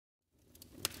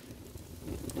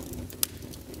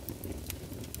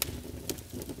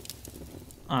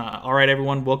All right,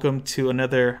 everyone. Welcome to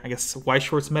another, Weiss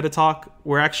Schwarz Meta Talk.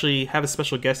 We're actually have a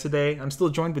special guest today. I'm still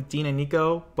joined with Dean and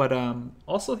Nico, but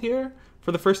also here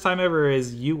for the first time ever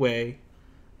is Yuwei. You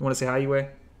want to say hi, Yuwei?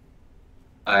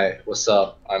 Hi, what's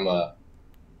up? I'm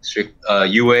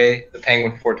Yuwei, the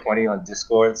Penguin 420 on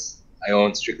Discords. I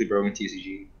own Strictly Broken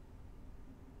TCG.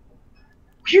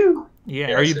 Phew! Yeah.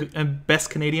 Yeah, Are that's you it. the best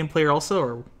Canadian player also,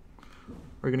 or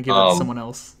we're gonna give that to Um, someone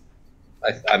else?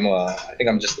 I think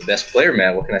I'm just the best player,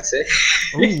 man. What can I say?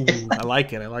 Ooh, I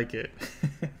like it. I like it.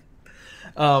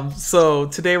 So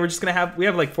today we're just gonna we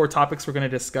have like four topics we're gonna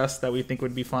discuss that we think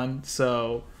would be fun.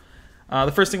 So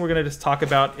the first thing we're gonna just talk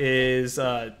about is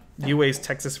Yuwei's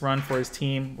Texas run for his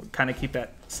team. We'll kind of keep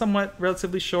that somewhat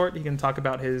relatively short. He can talk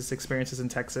about his experiences in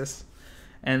Texas.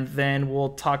 And then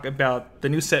we'll talk about the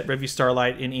new set, Review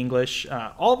Starlight, in English.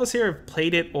 All of us here have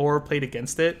played it or played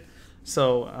against it.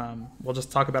 So we'll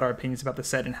just talk about our opinions about the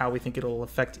set and how we think it'll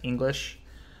affect English.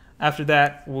 After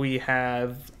that, we're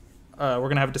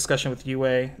gonna have a discussion with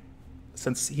Yuwei,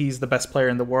 since he's the best player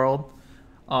in the world,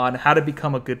 on how to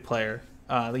become a good player.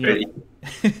 Really?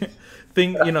 The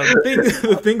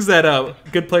things that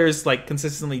good players like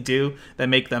consistently do that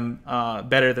make them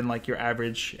better than like your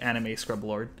average anime scrub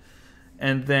lord.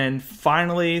 And then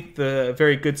finally, the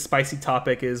very good spicy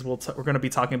topic is we're going to be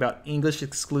talking about English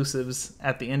exclusives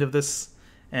at the end of this,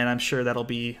 and I'm sure that'll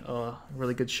be a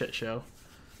really good shit show.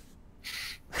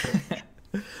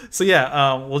 So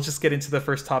yeah, we'll just get into the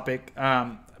first topic.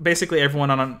 Basically, everyone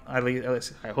at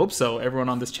least I hope so, everyone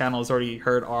on this channel has already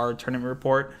heard our tournament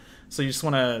report. So you just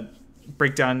want to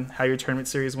break down how your tournament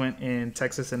series went in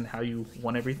Texas and how you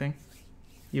won everything,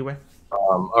 Yue?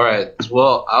 All right.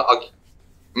 Well,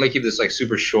 I'm gonna keep this like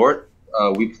super short.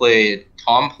 Tom played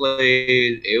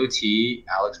AOT,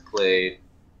 Alex played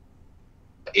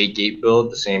 8 gate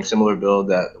build, the same similar build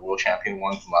that the world champion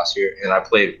won from last year, and I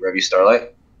played Revy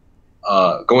Starlight.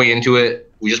 Going into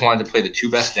it, we just wanted to play the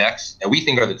two best decks that we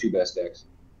think are the two best decks.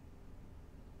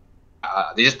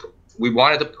 We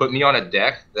wanted to put me on a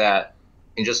deck that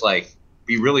can just like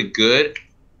be really good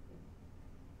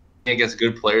against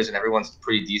good players, and everyone's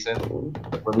pretty decent.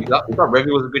 But we thought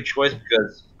Revy was a good choice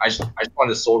because I just wanted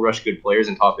to soul rush good players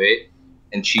in top 8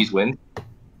 and cheese win.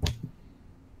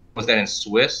 Was that in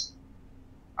Swiss?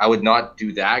 I would not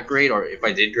do that great, or if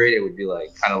I did great, it would be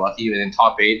like kind of lucky. And in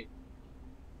top 8,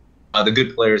 the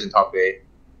good players in top 8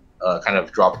 kind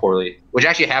of dropped poorly, which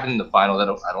actually happened in the finals.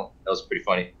 That was pretty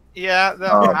funny. Yeah,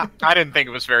 I didn't think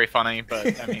it was very funny,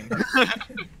 but I mean,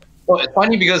 well, it's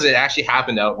funny because it actually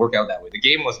happened to work out that way. The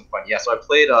game wasn't funny. Yeah, so I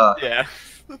played yeah,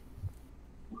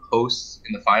 hosts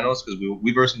in the finals because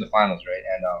we versed in the finals, right?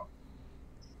 And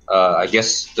I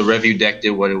guess the review deck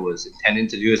did what it was intended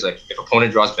to do. Is like if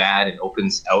opponent draws bad and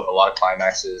opens out a lot of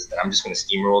climaxes, then I'm just going to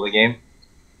steamroll the game,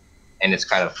 and it's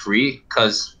kind of free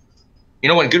because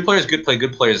when good players play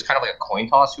good players, it's kind of like a coin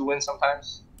toss who wins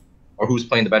sometimes, or who's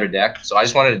playing the better deck. So I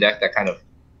just wanted a deck that kind of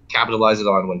capitalizes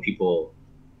on when people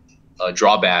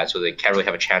draw bad, so they can't really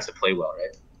have a chance to play well,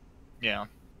 right? yeah.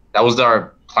 That was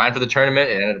our plan for the tournament.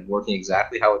 It ended up working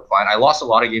exactly how it planned. I lost a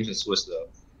lot of games in Swiss, though.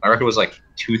 My record was like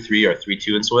 2-3 or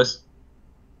 3-2 in Swiss.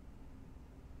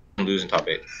 I'm losing top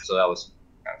 8, so that was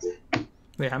kind of cool.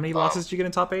 Wait, how many losses did you get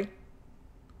in top 8?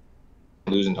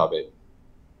 Losing top 8.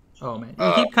 Oh man,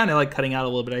 you keep kind of like cutting out a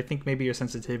little bit. I think maybe your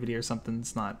sensitivity or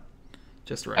something's not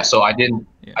just right. So I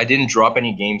didn't drop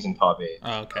any games in top 8.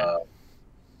 Oh, okay.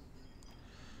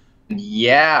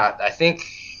 Yeah, I think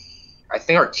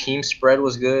our team spread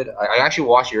was good. I actually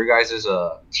watched your guys'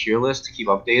 tier list to keep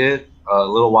updated a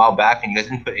little while back, and you guys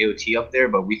didn't put AOT up there,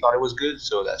 but we thought it was good,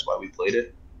 so that's why we played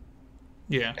it.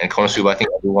 Yeah. And Konosuba, I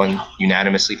think everyone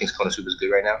unanimously thinks Konosuba is good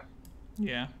right now.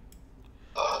 Yeah.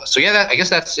 So yeah, I guess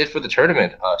that's it for the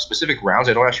tournament. Specific rounds,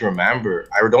 I don't actually remember.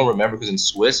 I don't remember because in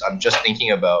Swiss, I'm just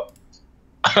thinking about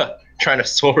trying to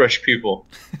soul rush people.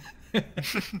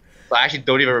 I actually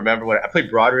don't even remember what I played.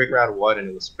 Broderick round 1, and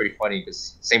it was pretty funny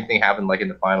because same thing happened like in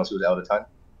the finals. He was out a ton,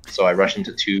 so I rushed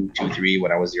into 2-3 when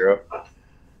I was 0.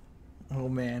 Oh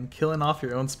man, killing off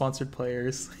your own sponsored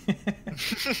players.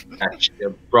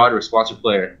 Actually, Broderick, sponsored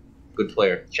player, good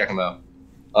player. Check him out.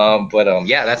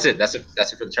 Yeah, that's it. That's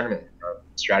it for the tournament. Our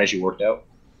strategy worked out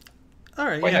All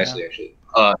right, quite yeah. nicely, actually.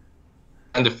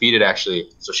 Undefeated,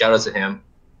 actually. So shout out to him.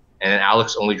 And then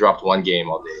Alex only dropped 1 game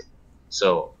all day,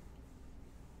 so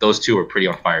those two were pretty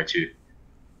on fire too.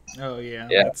 Oh yeah,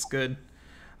 Yeah. that's good.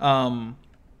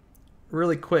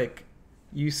 Really quick,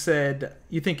 you said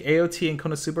you think AOT and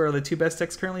Konosuba are the two best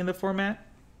decks currently in the format?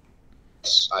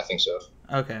 I think so.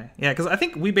 Okay, yeah, because I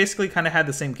think we basically kind of had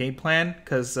the same game plan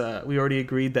because we already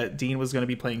agreed that Dean was going to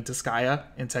be playing Disgaea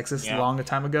in Texas a long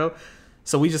time ago.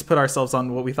 So we just put ourselves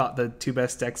on what we thought the two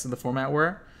best decks in the format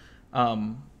were.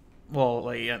 Well,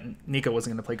 like Nico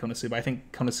wasn't going to play Konosuba. I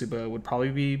think Konosuba would probably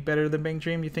be better than Bang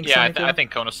Dream. You think? Yeah, so, I Nico?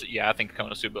 think Konosuba. Yeah, I think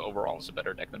Konosuba overall is a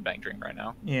better deck than Bang Dream right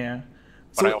now. Yeah.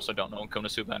 But I also don't know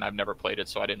Konosuba, and I've never played it,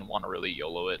 so I didn't want to really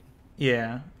YOLO it.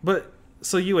 Yeah, but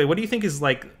so Yuwei, what do you think is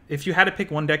like if you had to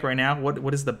pick one deck right now?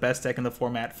 What is the best deck in the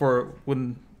format for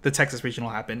when the Texas regional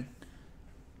happened?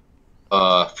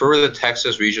 For the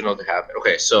Texas regional to happen.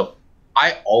 Okay, so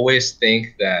I always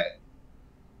think that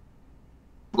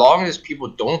long as people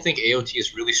don't think AOT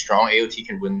is really strong, AOT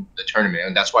can win the tournament,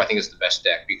 and that's why I think it's the best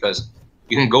deck because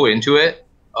you can go into it.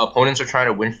 Opponents are trying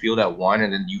to win field at 1,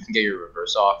 and then you can get your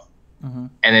reverse off. Mm-hmm.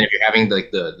 And then if you're having like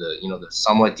the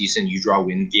somewhat decent you draw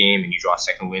win game and you draw a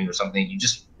second win or something, you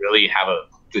just really have a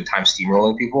good time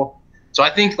steamrolling people. So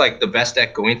I think like the best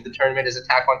deck going into the tournament is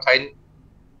Attack on Titan.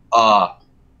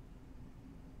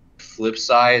 Flip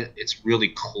side, it's really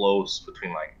close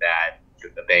between like that,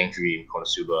 the Bang Dream,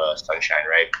 Konosuba, Sunshine,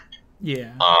 right?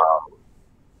 Yeah.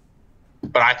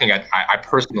 But I think I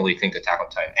personally think Attack on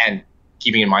Titan, and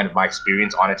keeping in mind my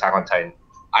experience on Attack on Titan,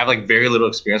 I have like very little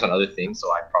experience on other things, so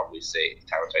I'd probably say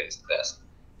Attack on Titan is the best.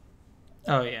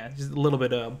 Oh yeah, just a little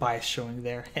bit of bias showing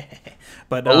there,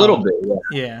 but a little bit,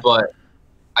 yeah. But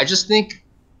I just think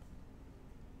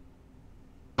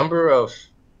number of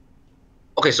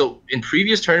so in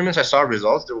previous tournaments I saw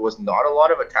results. There was not a lot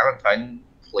of Attack on Titan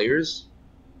players.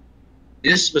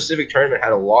 This specific tournament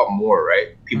had a lot more,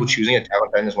 right? People choosing Attack on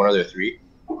Titan as one of their 3.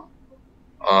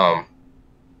 Am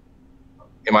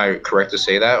I correct to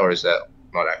say that, or is that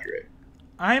not accurate?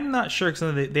 I'm not sure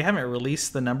because they haven't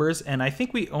released the numbers, and I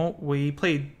think we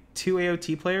played 2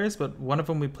 AOT players, but one of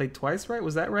them we played twice, right?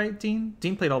 Was that right, Dean?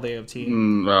 Dean played all the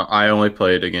AOT. I only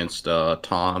played against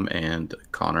Tom and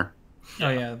Connor. Oh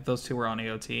yeah, those 2 were on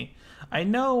AOT. I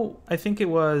think it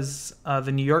was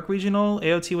the New York regional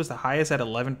AOT was the highest at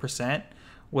 11%,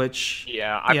 which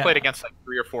I played against like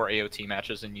 3 or 4 AOT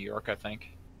matches in New York, I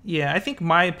think. Yeah, I think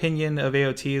my opinion of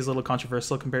AOT is a little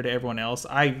controversial compared to everyone else.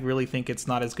 I really think it's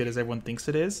not as good as everyone thinks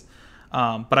it is.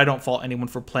 But I don't fault anyone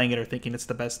for playing it or thinking it's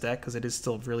the best deck because it is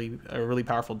still a really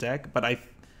powerful deck.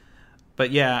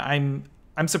 But yeah,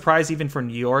 I'm surprised even for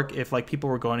New York if like people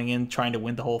were going in trying to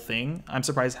win the whole thing. I'm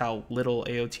surprised how little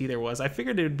AOT there was. I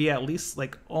figured it would be at least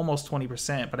like almost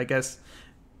 20%, but I guess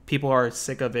people are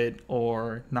sick of it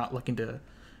or not looking to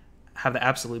have the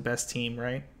absolute best team,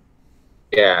 right?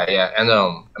 Yeah, and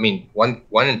I mean one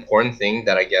important thing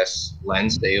that I guess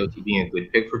lends to AOT being a good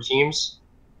pick for teams,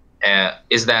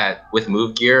 is that with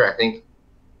move gear, I think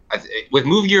with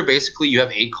move gear basically you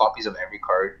have 8 copies of every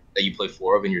card that you play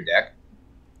 4 of in your deck.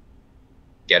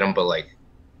 Get them, but like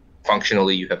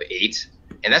functionally you have 8,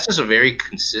 and that's just a very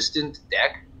consistent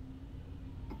deck.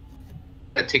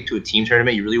 To take to a team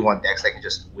tournament, you really want decks that can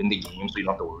just win the game, so you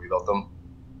don't have to worry about them.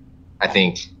 I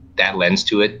think that lends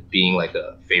to it being like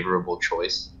a favorable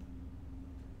choice.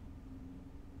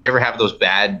 You ever have those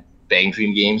bad Bang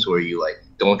Dream games where you like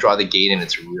don't draw the gate and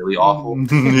it's really awful?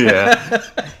 Yeah,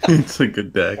 it's a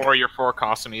good deck. Or your 4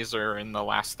 Kosumis are in the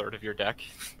last third of your deck.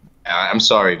 I'm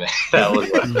sorry, man. That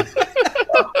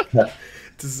was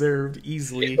deserved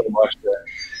easily. So much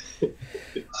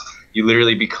you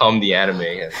literally become the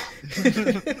anime.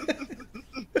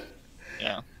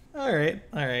 Yeah. All right.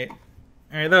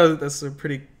 That's a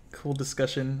pretty cool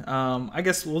discussion. I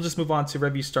guess we'll just move on to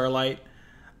Review Starlight.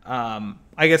 I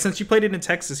guess since you played it in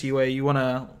Texas, Yuwei, you want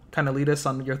to kind of lead us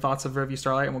on your thoughts of Review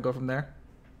Starlight, and we'll go from there.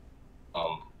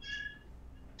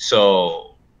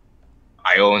 So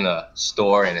I own a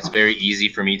store, and it's very easy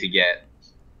for me to get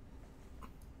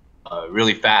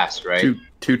really fast, right?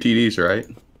 Two TDs, right?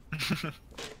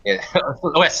 Yeah.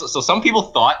 So some people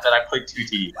thought that I played 2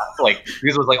 TDs. Like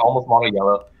this was like almost mono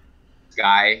yellow.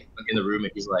 Guy in the room,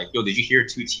 and he's like, "Yo, did you hear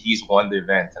 2 TDs won the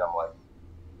event?" And I'm like,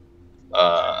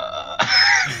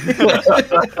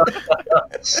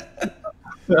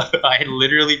 I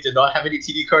literally did not have any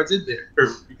TD cards in there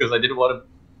because I didn't want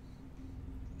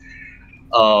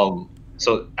to.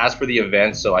 So as for the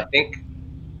event, so I think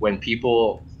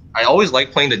I always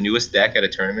like playing the newest deck at a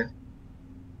tournament.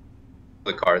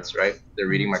 The cards, right? They're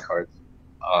reading my cards.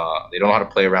 They don't know how to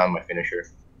play around my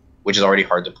finisher, which is already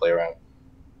hard to play around.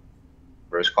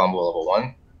 Reverse combo level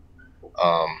 1.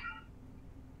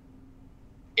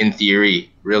 In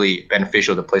theory, really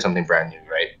beneficial to play something brand new,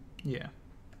 right? Yeah.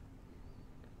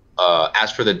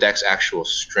 As for the deck's actual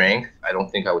strength, I don't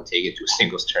think I would take it to a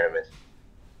singles tournament.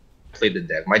 I played the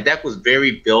deck. My deck was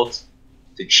very built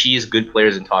to cheese good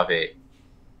players in top 8.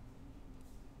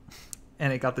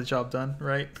 And it got the job done,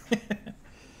 right?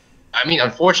 I mean,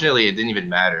 unfortunately, it didn't even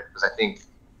matter because I think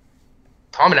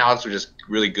Tom and Alex were just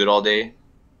really good all day.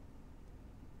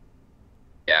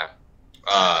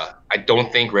 I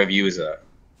don't think Review is a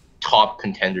top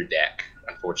contender deck,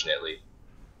 unfortunately.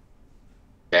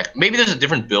 Maybe there's a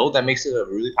different build that makes it a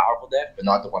really powerful deck, but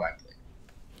not the one I play.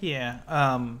 Yeah.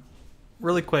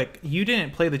 Really quick, you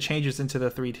didn't play the changes into the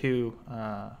 3/2.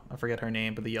 I forget her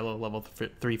name, but the yellow level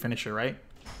 3 finisher, right?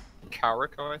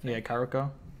 Karuko, I think. Yeah, Karuko.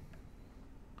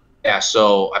 Yeah,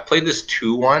 so I played this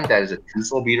 2/1 that is a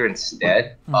 2-soul beater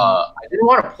instead. I didn't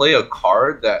want to play a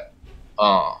card that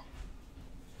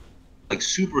like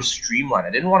super streamlined.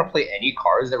 I didn't want to play any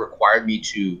cards that required me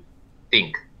to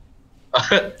think.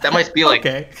 That might be like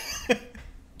okay.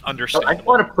 Understandable. I just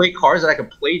want to play cards that I can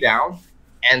play down,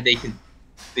 and they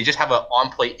just have an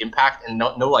on-play impact and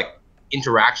no like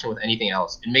interaction with anything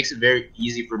else. It makes it very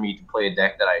easy for me to play a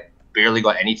deck that I barely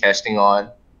got any testing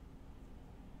on.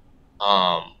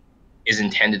 Is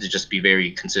intended to just be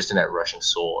very consistent at rushing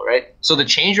soul, right? So the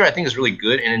changer I think is really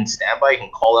good, and in standby you can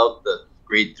call out the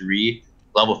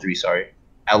level 3,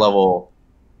 at level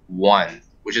 1,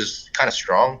 which is kind of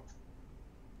strong.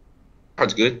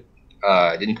 Card's good.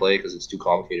 I didn't play it because it's too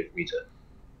complicated for me to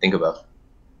think about.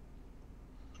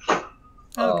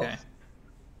 Okay.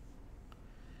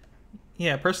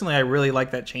 Yeah, personally, I really like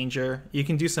that changer. You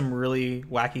can do some really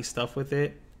wacky stuff with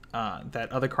it that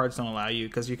other cards don't allow you,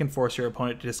 because you can force your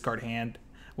opponent to discard hand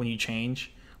when you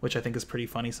change, which I think is pretty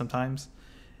funny sometimes.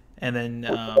 And then,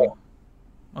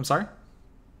 I'm sorry?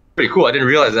 Pretty cool. I didn't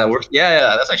realize that works.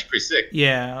 Yeah, that's actually pretty sick.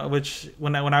 Yeah, which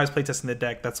when I was playtesting the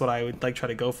deck, that's what I would like try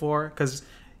to go for, because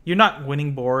you're not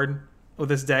winning board with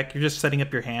this deck. You're just setting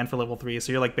up your hand for level 3,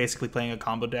 so you're like basically playing a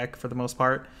combo deck for the most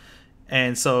part.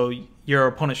 And so your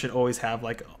opponent should always have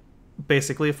like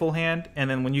basically a full hand. And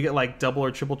then when you get like double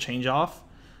or triple change off,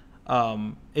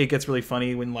 it gets really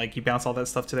funny when like you bounce all that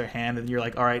stuff to their hand, and you're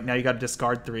like, all right, now you got to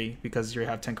discard 3 because you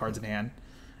have 10 cards in hand,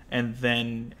 and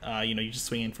then you just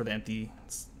swing in for the empty,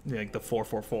 like the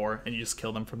 4/4/4, and you just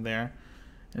kill them from there.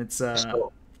 And it's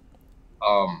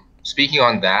speaking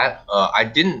on that,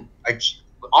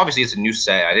 obviously it's a new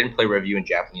set. I didn't play Review in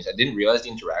Japanese. I didn't realize the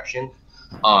interaction.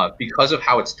 Because of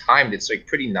how it's timed, it's like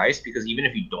pretty nice, because even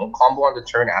if you don't combo on the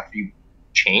turn after you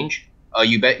change,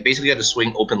 you basically have to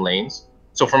swing open lanes.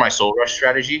 So for my Soul Rush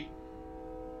strategy,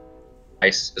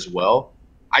 nice as well.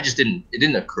 It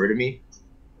didn't occur to me.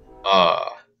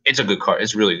 It's a good card.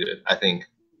 It's really good. I think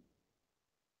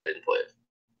I didn't play it.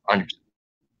 100%.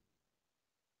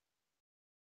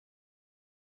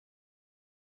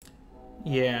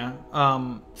 Yeah.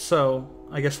 So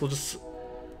I guess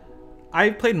I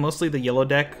played mostly the yellow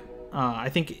deck. I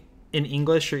think in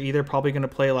English you're either probably going to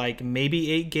play like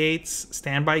maybe 8 gates,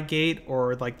 standby gate,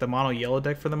 or like the mono yellow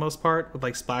deck for the most part, with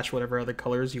like splash whatever other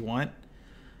colors you want.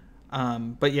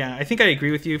 But yeah, I think I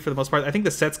agree with you for the most part. I think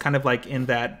the set's kind of like in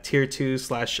that tier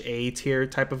 2/A tier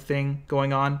type of thing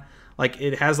going on. Like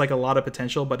it has like a lot of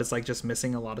potential, but it's like just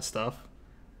missing a lot of stuff.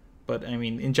 But I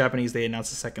mean, in Japanese they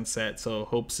announced a second set, so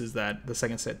hopes is that the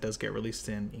second set does get released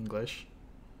in English.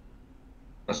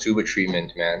 Konosuba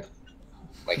treatment, man.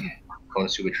 Like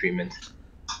Konosuba treatment.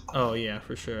 Oh yeah,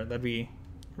 for sure. That'd be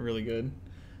really good.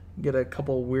 Get a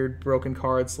couple weird broken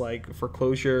cards like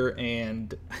Foreclosure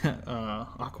and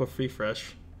Aqua Free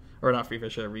Fresh, or not Free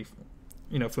Fresh,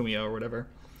 Fumio or whatever.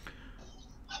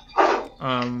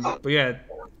 But yeah,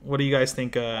 what do you guys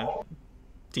think,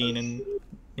 Dean and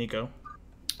Nico?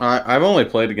 I've only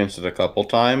played against it a couple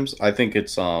times. I think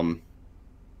it's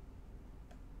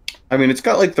I mean, it's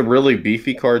got like the really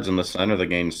beefy cards in the center that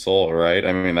gain soul, right?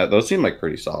 I mean, those seem like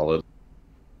pretty solid.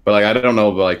 But like, I don't know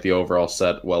about like the overall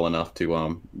set well enough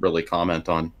to really comment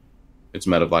on its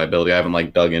meta viability. I haven't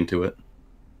like dug into it.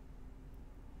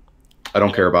 I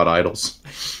don't care about idols.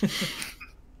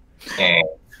 And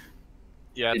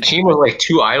Yeah, the team was like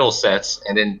 2 idol sets,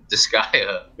 and then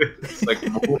Disgaea. Like,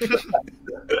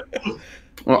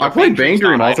 well, I played Bane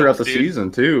Dream all throughout the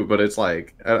season too, but it's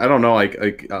like I don't know,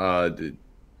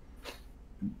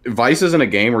 Weiss isn't a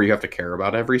game where you have to care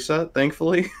about every set,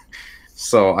 thankfully.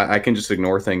 So I can just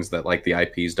ignore things that like the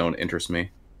IPs don't interest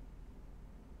me.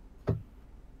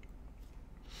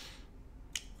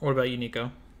 What about you,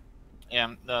 Nico?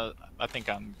 Yeah, I think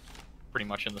I'm pretty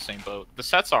much in the same boat. The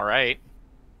set's all right.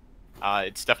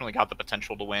 It's definitely got the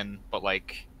potential to win, but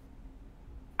like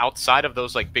outside of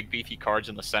those like big beefy cards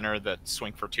in the center that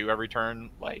swing for 2 every turn,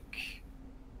 like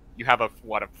you have a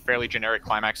fairly generic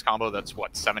climax combo that's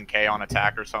 7k on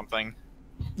attack or something.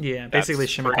 Yeah, basically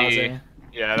Shimikaze.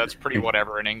 Yeah, that's pretty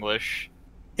whatever in English.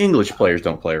 English players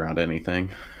don't play around anything.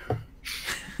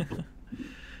 I'm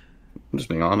just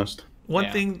being honest.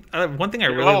 One thing I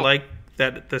really like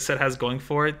that the set has going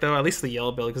for it, though, at least the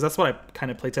yellow build, because that's what I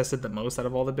kind of play tested the most out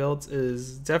of all the builds,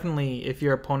 is definitely if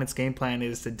your opponent's game plan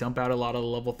is to dump out a lot of the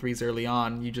level 3s early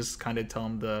on, you just kind of tell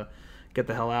them to get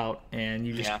the hell out, and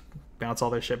you just bounce all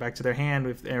their shit back to their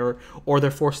hand, or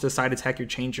they're forced to side attack your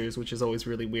changers, which is always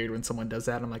really weird when someone does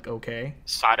that. I'm like, okay.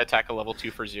 Side attack a level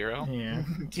 2 for 0? Yeah.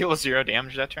 Deal 0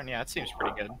 damage that turn? Yeah, it seems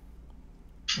pretty good.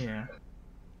 Yeah.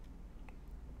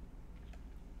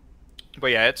 But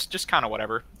yeah, it's just kind of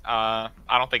whatever. I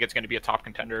don't think it's going to be a top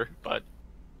contender, but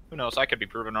who knows? I could be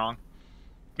proven wrong.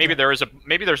 Maybe there's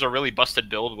a really busted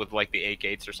build with like the 8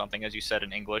 gates or something, as you said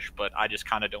in English, but I just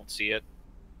kind of don't see it.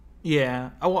 Yeah.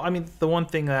 Well, I mean, the one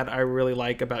thing that I really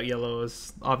like about yellow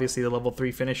is obviously the level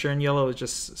 3 finisher in yellow is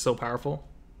just so powerful.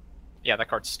 Yeah, that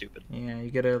card's stupid. Yeah, you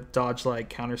get to dodge like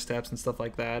counter steps and stuff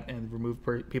like that, and remove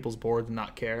people's board and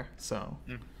not care. So,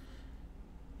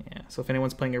 yeah. So if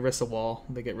anyone's playing Orisa Wall,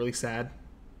 they get really sad.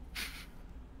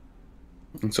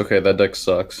 It's okay. That deck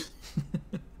sucks.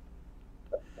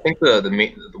 I think the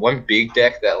one big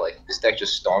deck that like this deck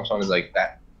just stomps on is like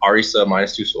that Arisa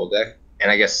 -2 soul deck, and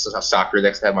I guess Sakura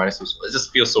decks have -2 soul. It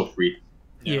just feels so free.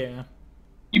 Yeah.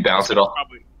 You bounce it off.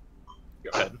 Probably. Go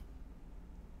ahead.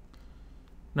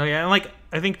 No, yeah, and like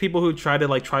I think people who try to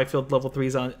like tri-field level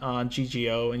 3s on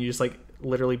GGO, and you just like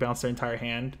literally bounce their entire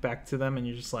hand back to them, and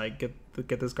you just like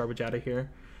get this garbage out of here,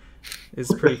 is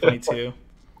pretty funny too.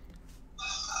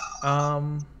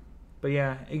 But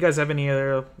yeah, you guys have any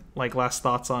other like last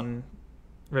thoughts on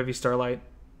Revy Starlight?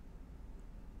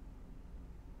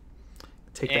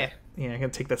 That. Yeah, I'm gonna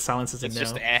take that silence as a no.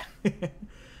 It's just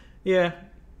Yeah.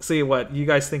 See what you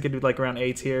guys think it'd be like around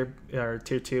A tier or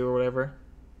tier 2 or whatever.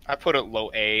 I put it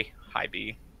low A, high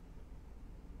B.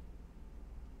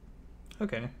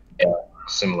 Okay. Yeah,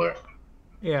 similar.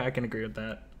 Yeah, I can agree with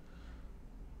that.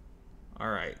 All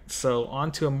right, so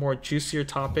on to a more juicier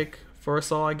topic for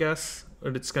us all, I guess.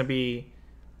 It's going to be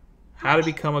how to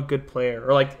become a good player,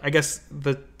 or like I guess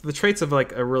the traits of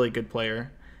like a really good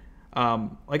player.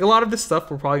 Like a lot of this stuff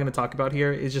we're probably going to talk about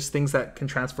here is just things that can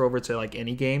transfer over to like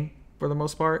any game for the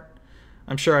most part.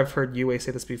 I'm sure I've heard Yuwei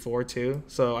say this before too.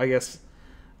 So I guess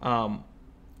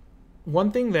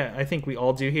one thing that I think we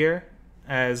all do here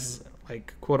as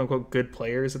like quote unquote good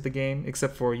players at the game,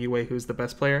 except for Yuwei, who's the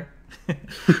best player. Yo,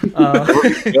 oh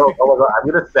my god,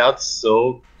 I'm gonna sound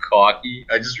so cocky.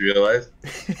 I just realized.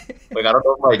 Like I don't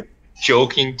know if my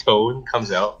joking tone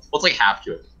comes out. Well, it's like half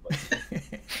joke.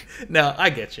 No, I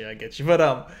get you. But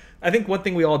I think one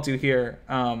thing we all do here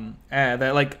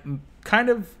that like kind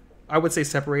of I would say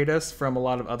separate us from a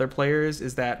lot of other players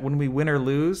is that when we win or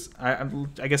lose, I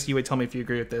guess you would tell me if you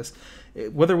agree with this.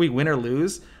 Whether we win or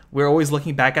lose, we're always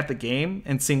looking back at the game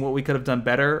and seeing what we could have done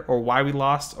better, or why we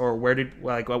lost, or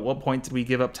at what point did we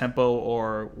give up tempo,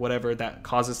 or whatever that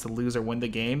caused us to lose or win the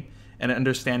game, and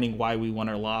understanding why we won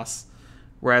or lost.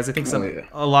 Whereas I think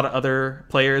a lot of other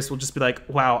players will just be like,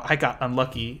 "Wow, I got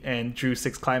unlucky and drew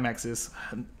 6 climaxes."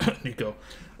 Nico.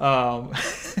 But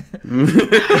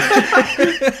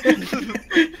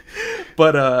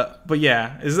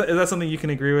yeah, is that something you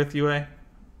can agree with, Yuwei?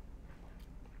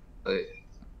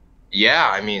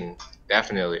 Yeah, I mean,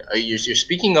 definitely. You're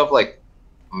speaking of like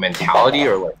mentality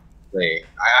or like play.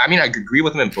 I mean, I agree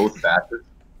with him in both facets.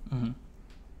 Mm-hmm.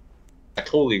 I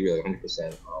totally agree, like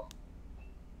 100%.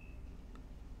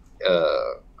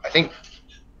 I think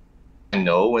I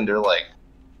know when they're like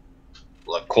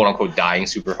quote unquote dying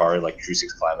super hard, like drew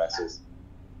 6 climaxes.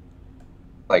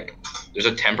 Like there's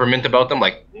a temperament about them.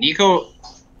 Like Nico,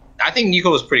 I think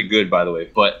Nico was pretty good, by the way.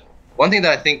 But one thing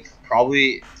that I think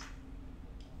probably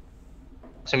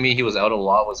to me he was out a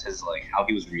lot was his like how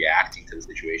he was reacting to the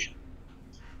situation.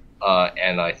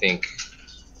 And I think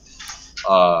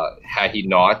had he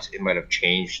not, it might have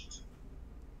changed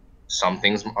some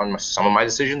things on some of my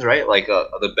decisions, right? Like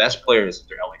the best players, if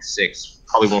they're out like 6,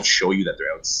 probably won't show you that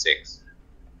they're out 6.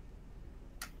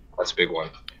 That's a big one.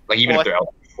 Like even if they're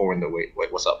out 4 in the wait,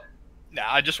 what's up? Nah,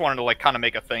 I just wanted to like kind of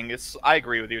make a thing. I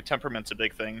agree with you. Temperament's a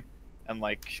big thing, and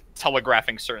like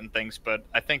telegraphing certain things. But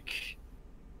I think,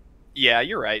 yeah,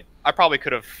 you're right. I probably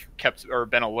could have kept or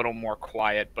been a little more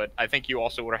quiet. But I think you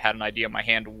also would have had an idea my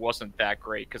hand wasn't that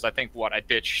great, because I think I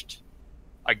ditched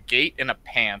a gate and a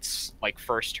pants like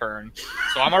first turn,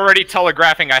 so I'm already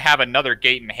telegraphing I have another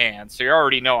gate in hand. So you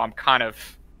already know I'm kind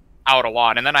of out a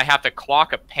lot, and then I have to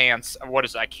clock a pants. What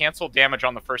is it? I cancel damage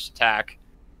on the first attack,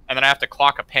 and then I have to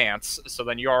clock a pants. So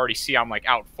then you already see I'm like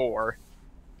out 4.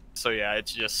 So yeah,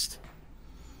 it's just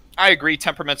I agree.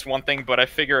 Temperament's one thing, but I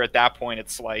figure at that point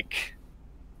it's like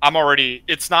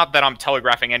it's not that I'm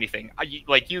telegraphing anything.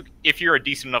 If you're a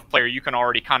decent enough player, you can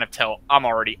already kind of tell I'm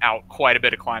already out quite a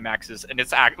bit of climaxes, and it's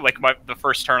the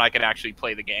first turn I can actually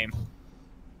play the game.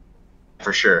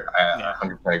 For sure, I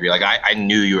 100% agree. Like I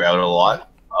knew you were out a lot.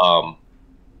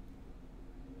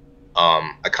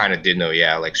 I kind of did know,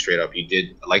 yeah, like straight up, you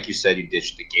did, like you said, you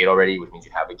ditched the gate already, which means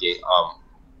you have a gate.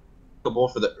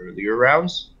 For the earlier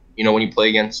rounds, you know, when you play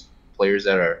against players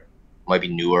that might be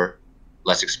newer,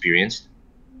 less experienced.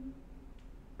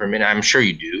 For a minute, I'm sure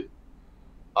you do.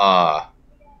 Have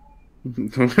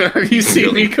you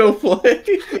seen Nico play?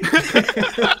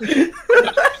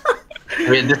 I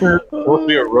mean, this is supposed to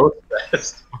be a roast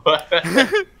fest. But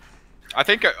I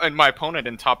think in my opponent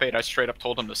in top 8, I straight up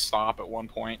told him to stop at one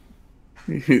point.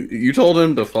 You told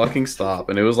him to fucking stop,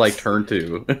 and it was like turn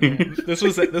 2. This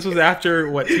was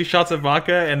after what, 2 shots of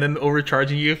vodka and then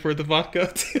overcharging you for the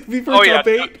vodka before top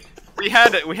 8. We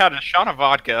had a shot of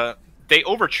vodka. They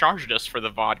overcharged us for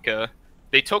the vodka.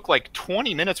 They took like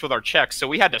 20 minutes with our checks, so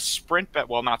we had to sprint back.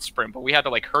 Well, not sprint, but we had to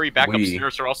like hurry back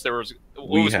upstairs, or else it was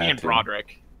me and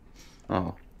Broderick.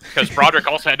 Oh, because Broderick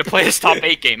also had to play his top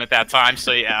 8 game at that time.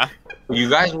 So yeah. You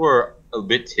guys were a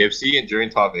bit tipsy during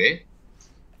top 8.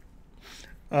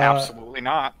 Absolutely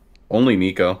not. Only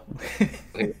Nico.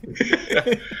 Well,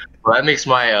 that makes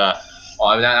my I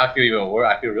feel even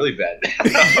worse. I feel really bad.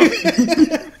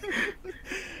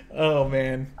 Oh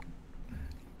man.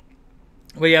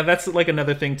 Well, yeah, that's like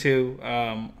another thing too.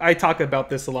 I talk about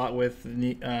this a lot with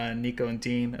Nico and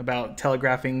Dean about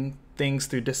telegraphing things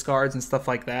through discards and stuff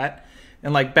like that.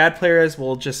 And like bad players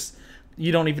will just,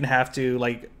 you don't even have to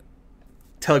like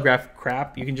telegraph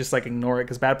crap. You can just like ignore it,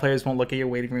 because bad players won't look at your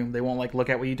waiting room. They won't like look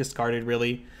at what you discarded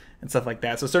really and stuff like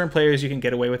that. So certain players you can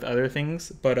get away with other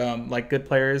things, but like good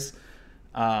players,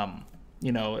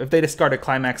 you know, if they discard a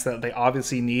climax that they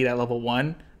obviously need at level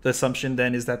 1, the assumption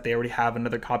then is that they already have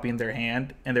another copy in their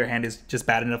hand, and their hand is just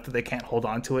bad enough that they can't hold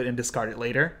on to it and discard it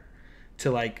later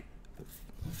to like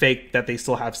fake that they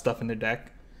still have stuff in their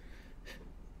deck.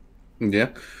 Yeah.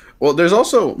 Well, there's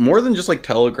also more than just like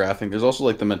telegraphing. There's also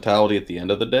like the mentality at the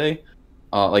end of the day.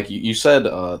 Like you said,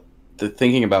 the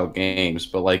thinking about games,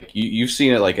 but like you've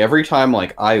seen it. Like every time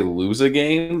like I lose a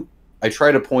game, I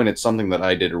try to point at something that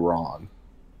I did wrong.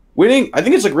 Winning, I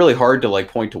think it's like really hard to like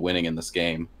point to winning in this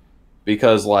game,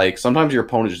 because like sometimes your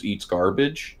opponent just eats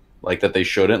garbage like that they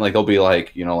shouldn't. Like they'll be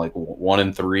like, you know, like 1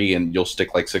 and 3, and you'll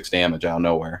stick like 6 damage out of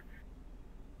nowhere.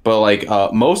 But like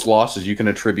most losses you can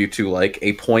attribute to like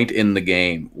a point in the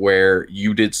game where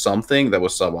you did something that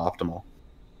was suboptimal.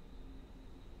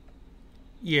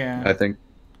 Yeah, I think.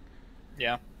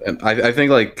 Yeah, And I think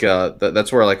like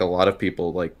that's where like a lot of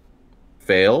people like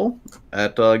fail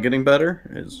at getting better.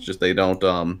 It's just they don't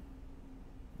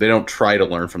try to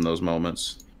learn from those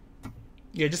moments.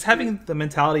 Yeah, just having the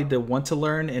mentality to want to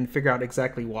learn and figure out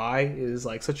exactly why is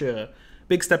like such a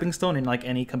big stepping stone in like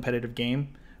any competitive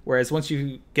game. Whereas once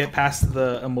you get past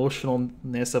the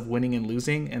emotionalness of winning and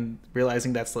losing and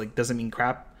realizing that's like doesn't mean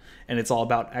crap, and it's all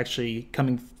about actually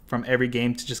coming from every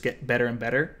game to just get better and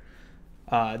better,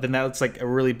 then that's like a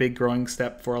really big growing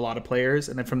step for a lot of players.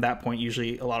 And then from that point,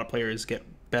 usually a lot of players get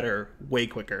better way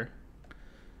quicker.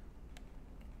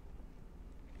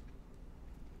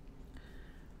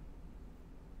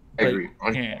 I agree.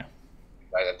 Yeah.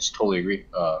 I just totally agree.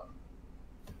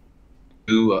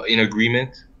 In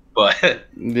agreement, but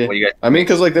Yeah. what do you guys? I mean,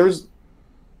 because like there was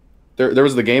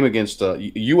the game against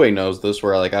Yuwei knows this,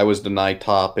 where like I was denied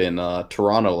top in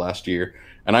Toronto last year,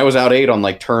 and I was out 8 on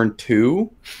like turn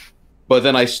 2, but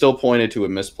then I still pointed to a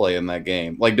misplay in that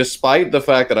game. Like despite the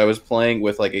fact that I was playing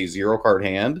with like a 0 card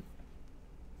hand,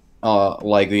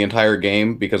 like the entire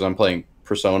game, because I'm playing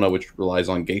Persona, which relies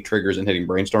on gate triggers and hitting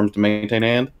brainstorms to maintain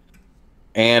hand.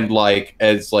 And like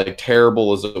as like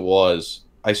terrible as it was,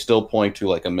 I still point to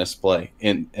like a misplay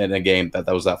in a game that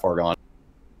was that far gone.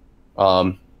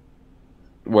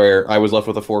 Where I was left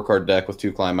with a 4-card deck with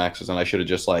 2 climaxes, and I should have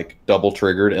just like double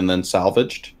triggered and then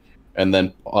salvaged, and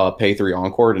then pay 3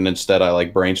 encore, and instead I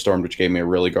like brainstormed, which gave me a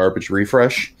really garbage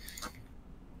refresh.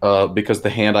 Because the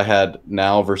hand I had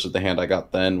now versus the hand I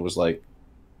got then was like,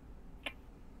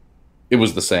 it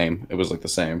was the same. It was like the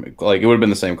same. Like it would have been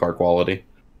the same card quality.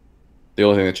 The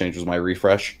only thing that changed was my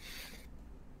refresh.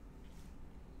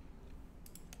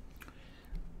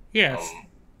 Yes.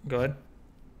 Go ahead.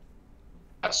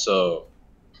 So,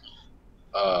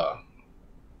 the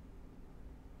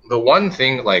one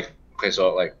thing, like, okay,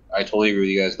 so like I totally agree with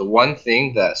you guys. The one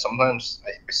thing that sometimes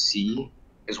I see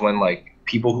is when like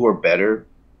people who are better.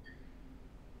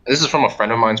 This is from a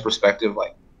friend of mine's perspective.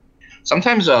 Like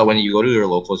sometimes when you go to their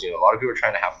locals, you know, a lot of people are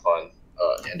trying to have fun,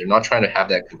 and they're not trying to have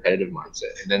that competitive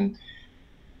mindset. And then,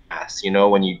 you know,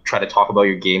 when you try to talk about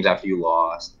your games after you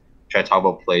lost, try to talk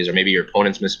about plays, or maybe your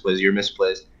opponent's misplays, your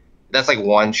misplays. That's like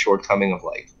one shortcoming of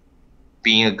like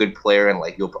being a good player, and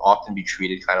like you'll often be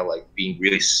treated kind of like being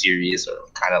really serious or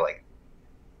kind of like.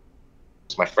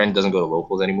 So my friend doesn't go to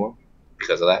locals anymore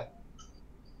because of that.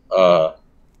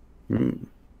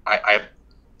 I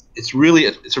it's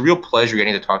a real pleasure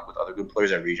getting to talk with other good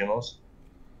players at regionals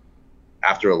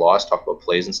after a loss, talk about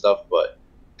plays and stuff. But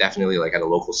definitely, like at a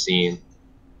local scene,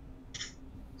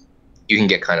 you can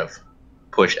get kind of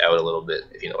pushed out a little bit,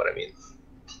 if you know what I mean.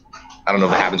 I don't know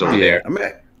if it happens over there. I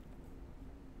mean,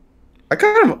 I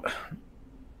kind of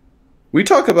we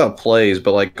talk about plays,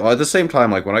 but like at the same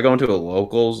time, like when I go into a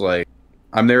locals, like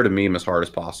I'm there to meme as hard as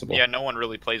possible. Yeah, no one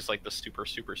really plays like the super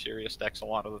serious decks a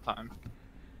lot of the time.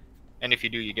 And if you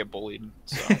do, you get bullied.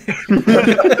 So.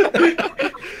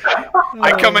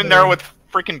 I come in there with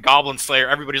freaking Goblin Slayer.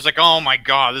 Everybody's like, "Oh my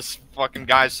god, this fucking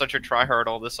guy's such a tryhard."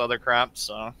 All this other crap.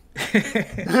 So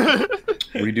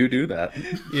we do that.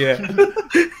 Yeah.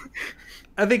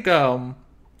 I think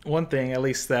one thing at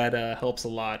least that helps a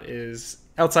lot is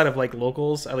outside of like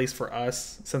locals, at least for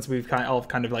us, since we've all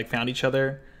kind of like found each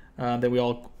other, that we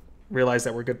all realize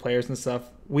that we're good players and stuff.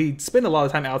 We spend a lot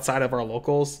of time outside of our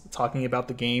locals talking about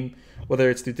the game, whether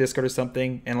it's through Discord or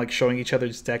something, and like showing each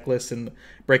other's deck lists and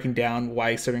breaking down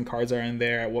why certain cards are in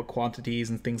there, at what quantities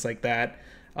and things like that.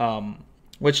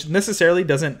 Which necessarily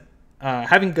doesn't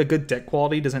having a good deck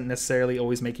quality doesn't necessarily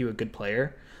always make you a good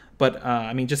player. But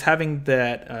I mean, just having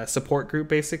that support group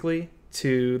basically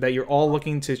that you're all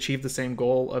looking to achieve the same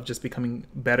goal of just becoming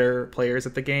better players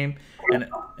at the game,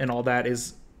 and all that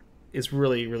is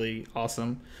really, really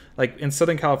awesome. Like in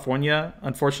Southern California,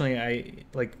 unfortunately, I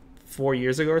like 4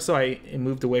 years ago or so, I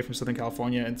moved away from Southern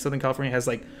California, and Southern California has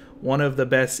like one of the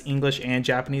best English and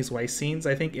Japanese Weiss scenes,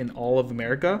 I think, in all of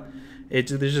America.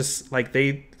 There's just like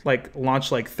they like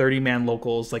launch like 30-man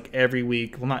locals like every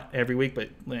week. Well, not every week, but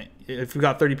if we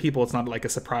got 30 people, it's not like a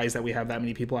surprise that we have that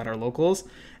many people at our locals.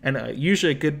 And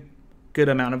usually a good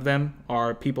amount of them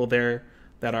are people there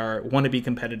that want to be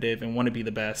competitive and want to be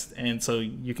the best, and so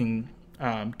you can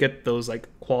get those like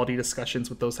quality discussions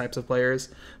with those types of players.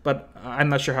 But I'm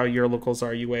not sure how your locals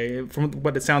are, Yuwei. From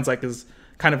what it sounds like is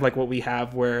kind of like what we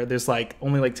have, where there's like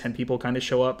only like 10 people kind of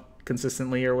show up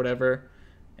consistently or whatever,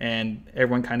 and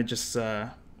everyone kind of just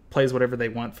plays whatever they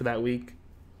want for that week.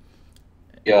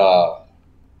 Yeah,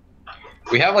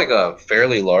 we have like a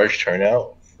fairly large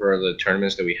turnout for the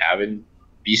tournaments that we have in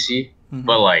BC,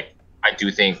 but like I do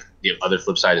think the other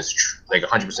flip side is like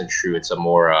 100% true. It's a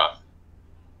more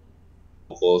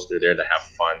locals. They're there to have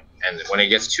fun, and when it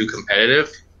gets too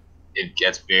competitive, it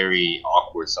gets very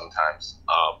awkward sometimes.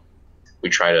 We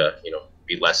try to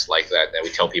be less like that. And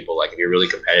we tell people like if you're really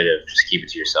competitive, just keep it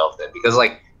to yourself. Then because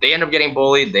like they end up getting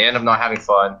bullied, they end up not having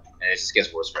fun, and it just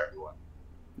gets worse for everyone.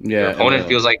 Yeah, your opponent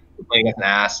feels like you're playing against an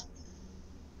ass.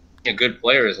 A good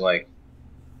player is like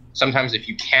sometimes if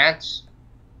you can't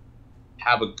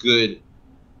have a good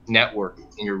network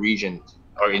in your region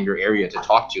or in your area to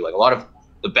talk to, like a lot of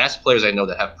the best players I know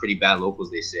that have pretty bad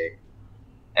locals, they say,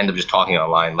 end up just talking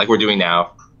online, like we're doing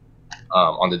now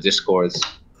on the Discords.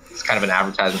 It's kind of an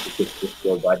advertisement for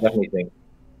Discord, but I definitely think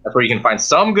that's where you can find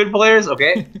some good players.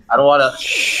 Okay, I don't want to.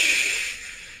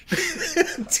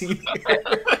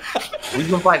 We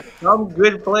can find some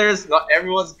good players. Not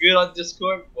everyone's good on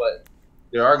Discord, but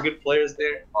there are good players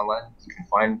there online. You can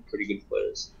find pretty good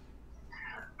players.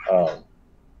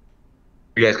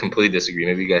 You guys completely disagree.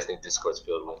 Maybe you guys think Discord's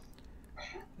filled with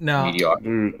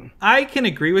mediocre. I can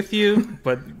agree with you,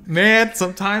 but man,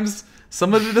 sometimes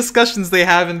some of the discussions they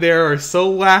have in there are so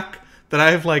whack that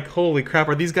I have like, holy crap,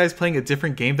 are these guys playing a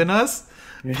different game than us?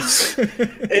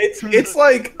 It's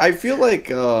like I feel like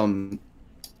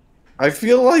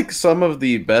some of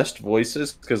the best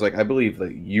voices, because like I believe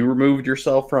that you removed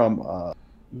yourself from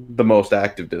the most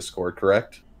active Discord,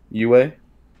 correct? Yuwei?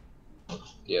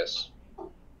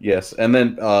 Yes, and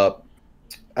then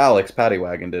Alex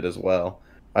Pattywagon did as well.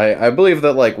 I believe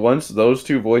that like once those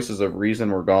two voices of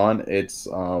reason were gone, it's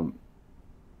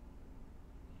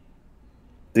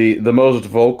the most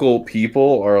vocal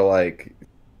people are like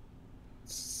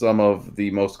some of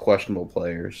the most questionable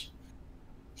players.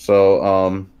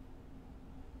 So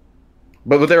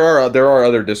but there are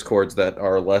other Discords that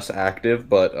are less active,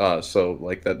 but so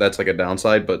like that's like a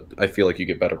downside, but I feel like you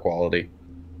get better quality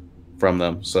from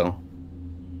them. So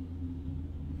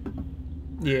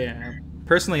yeah,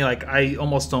 personally, like I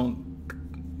almost don't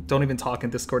even talk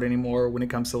in Discord anymore when it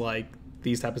comes to like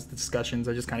these types of discussions.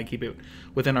 I just kind of keep it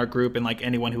within our group, and like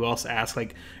anyone who else asks,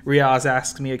 like Riaz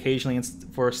asks me occasionally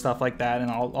for stuff like that, and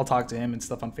I'll talk to him and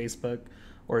stuff on Facebook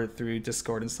or through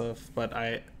Discord and stuff. But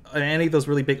any of those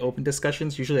really big open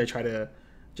discussions, usually I try to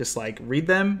just like read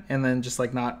them and then just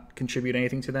like not contribute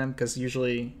anything to them, because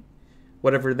usually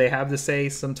whatever they have to say.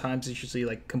 Sometimes it's usually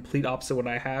like complete opposite what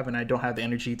I have, and I don't have the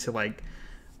energy to like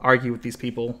argue with these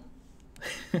people.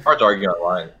 Hard to argue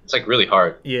online. It's like really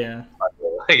hard. Yeah.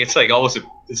 Like it's like almost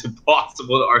it's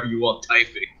impossible to argue while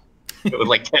typing with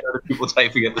like 10 other people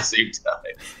typing at the same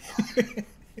time.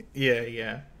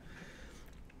 Yeah.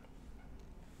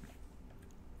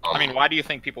 I mean, why do you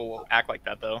think people will act like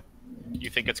that, though?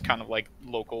 You think it's kind of like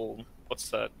local, what's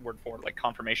the word for it, like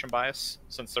confirmation bias?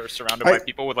 Since they're surrounded by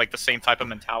people with like the same type of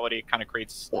mentality, it kind of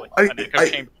creates like an echo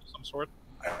chamber of some sort?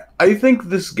 I think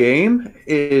this game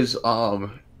is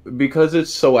because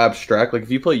it's so abstract. Like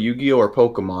if you play Yu-Gi-Oh or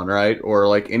Pokemon, right, or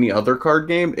like any other card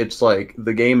game, it's like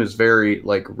the game is very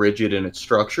like rigid in its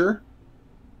structure,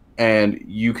 and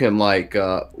you can like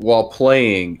while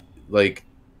playing, like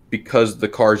because the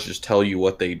cards just tell you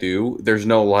what they do, there's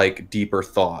no like deeper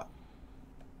thought.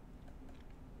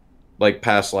 Like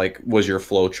past like, was your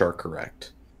flow chart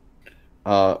correct?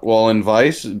 Well, in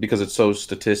Weiss, because it's so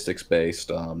statistics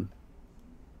based,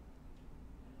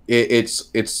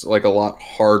 it's like a lot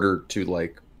harder to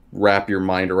like wrap your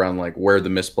mind around like where the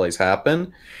misplays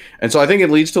happen, and so I think it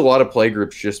leads to a lot of play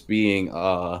groups just being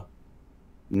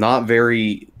not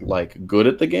very like good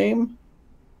at the game,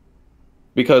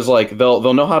 because like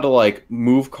they'll know how to like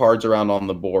move cards around on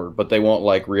the board, but they won't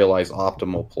like realize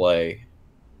optimal play.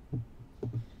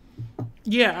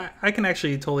 Yeah, I can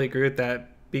actually totally agree with that,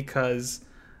 because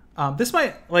this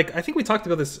might, like, I think we talked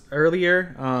about this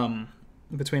earlier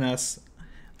between us.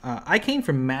 I came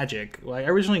from Magic. Like, I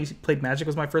originally played Magic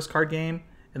was my first card game,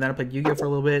 and then I played Yu-Gi-Oh for a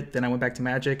little bit, then I went back to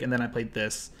Magic, and then I played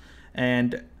this.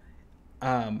 And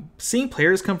seeing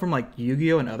players come from like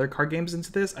Yu-Gi-Oh and other card games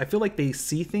into this, I feel like they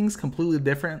see things completely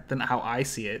different than how I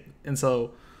see it. And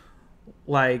so,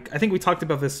 like, I think we talked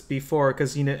about this before,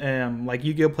 because like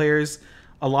Yu-Gi-Oh players,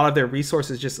 a lot of their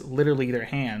resources just literally their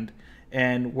hand,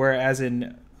 and whereas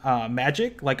in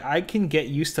Magic, like I can get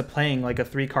used to playing like a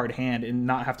 3-card hand and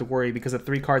not have to worry, because the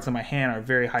 3 cards in my hand are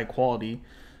very high quality.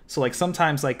 So like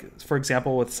sometimes, like for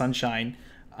example with Sunshine,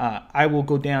 I will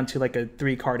go down to like a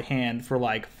 3-card hand for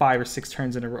like 5 or 6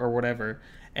 turns or whatever,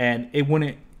 and it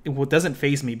doesn't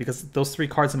faze me, because those 3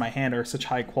 cards in my hand are such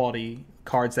high quality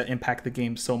cards that impact the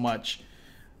game so much.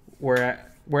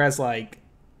 Whereas like,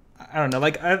 I don't know,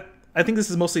 like I think this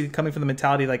is mostly coming from the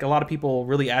mentality, like a lot of people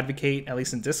really advocate, at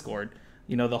least in Discord,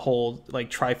 the whole like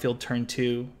tri-field turn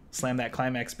 2, slam that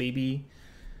climax, baby.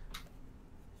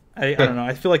 I don't know.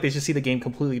 I feel like they just see the game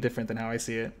completely different than how I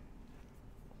see it.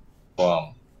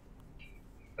 Well,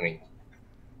 I mean,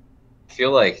 I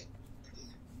feel like,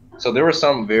 so there were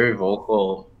some very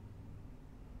vocal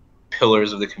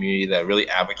pillars of the community that really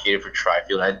advocated for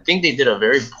tri-field. I think they did a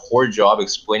very poor job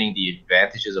explaining the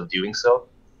advantages of doing so.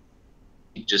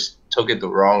 He just took it the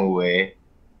wrong way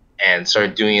and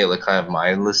started doing it like kind of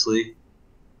mindlessly.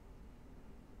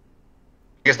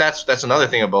 I guess that's another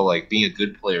thing about like being a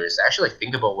good player, is to actually like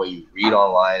think about what you read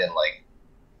online and like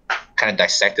kind of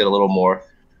dissect it a little more.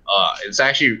 It's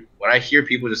actually, when I hear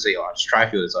people just say, "Oh, it's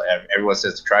tri-field," it's like everyone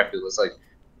says it's tri-field. It's like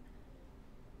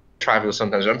tri-field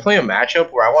sometimes. When I'm playing a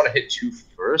matchup where I want to hit 2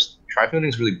 first, tri-fielding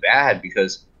is really bad,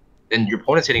 because then your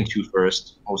opponent's hitting 2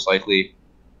 first, most likely.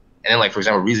 And then, like, for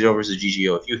example, ReZero versus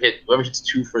GGO, if you hit, whoever hits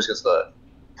 2 first gets the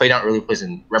play down early plays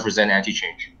and represent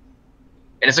anti-change.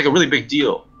 And it's like a really big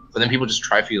deal. But then people just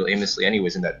tri-field aimlessly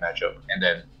anyways in that matchup. And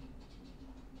then,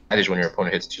 advantage when your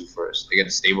opponent hits 2 first. They get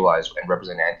to stabilize and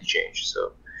represent anti-change.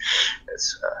 So,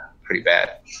 that's pretty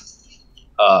bad.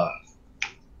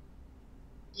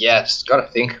 Yeah, just gotta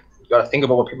think. You gotta think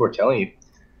about what people are telling you.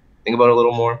 Think about it a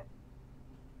little more.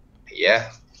 Yeah.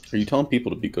 Are you telling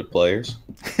people to be good players?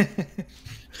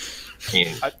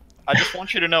 I just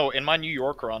want you to know, in my New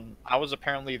York run, I was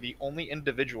apparently the only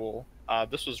individual,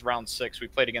 this was round 6, we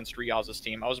played against Riaz's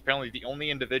team, I was apparently the only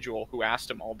individual who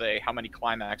asked him all day how many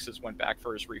climaxes went back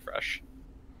for his refresh.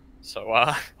 So,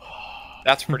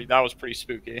 that was pretty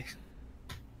spooky.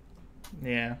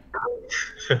 Yeah.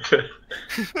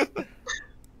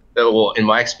 Well, in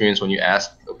my experience, when you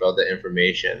ask about that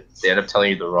information, they end up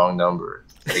telling you the wrong number.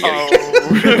 Oh.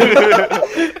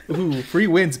 Ooh, free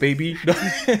wins, baby.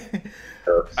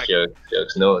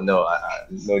 Jokes. No.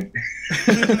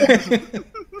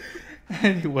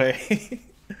 Anyway.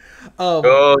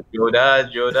 Joda.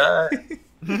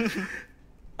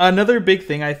 Another big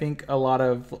thing I think a lot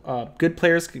of good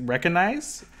players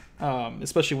recognize,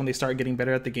 especially when they start getting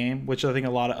better at the game, which I think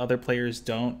a lot of other players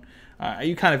don't.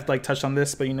 You kind of like touched on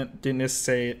this, but you didn't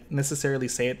necessarily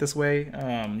say it this way,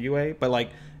 Yuwei. But like,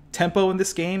 tempo in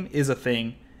this game is a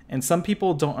thing, and some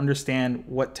people don't understand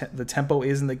what the tempo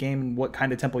is in the game and what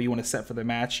kind of tempo you want to set for the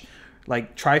match.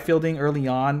 like try fielding early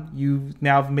on, you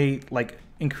now have made like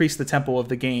increase the tempo of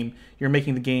the game. You're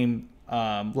making the game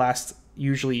last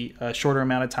usually a shorter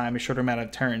amount of time, a shorter amount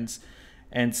of turns,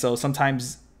 and so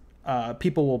sometimes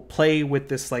people will play with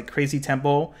this like crazy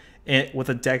tempo with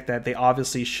a deck that they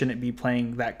obviously shouldn't be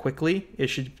playing that quickly.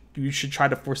 You should try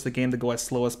to force the game to go as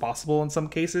slow as possible in some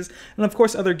cases. And of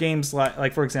course, other games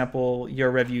like for example,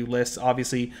 your review list,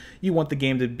 obviously you want the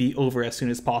game to be over as soon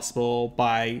as possible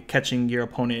by catching your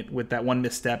opponent with that one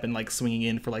misstep and like swinging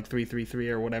in for like 3-3-3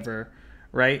 or whatever,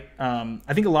 right?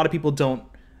 I think a lot of people don't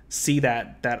see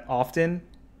that often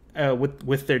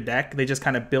with their deck. They just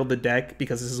kind of build the deck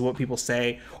because this is what people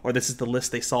say, or this is the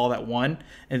list they saw that won,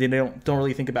 and then they don't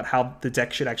really think about how the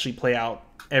deck should actually play out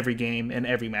every game and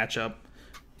every matchup.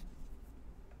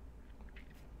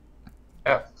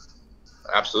 Yeah,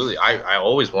 absolutely. I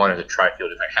always wanted to try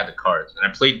field if I had the cards, and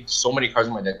I played so many cards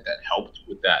in my deck that helped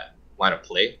with that line of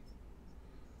play.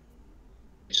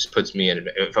 It just puts me in.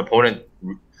 If opponent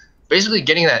basically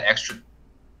getting that extra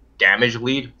damage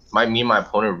lead might mean my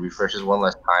opponent refreshes one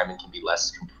less time and can be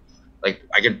less like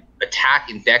I could attack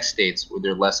in deck states where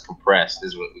they're less compressed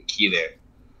is what the key there.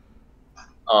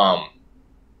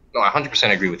 No, I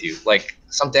 100% agree with you. Like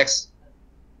some decks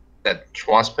that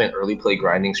wants to play an early play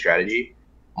grinding strategy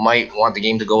might want the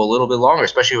game to go a little bit longer,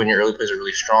 especially when your early plays are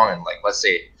really strong. And like, let's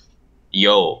say,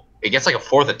 it gets like a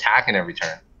 4th attack in every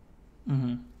turn.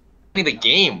 Mm-hmm. The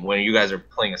game when you guys are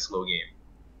playing a slow game.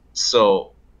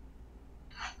 So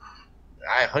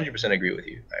I 100% agree with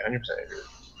you. I 100% agree with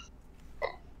you.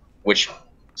 Which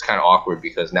is kind of awkward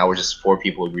because now we're just 4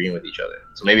 people agreeing with each other.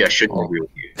 So maybe I shouldn't agree with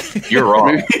you. You're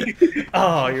wrong.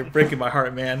 Oh, you're breaking my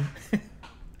heart, man.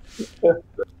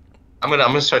 I'm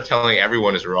gonna start telling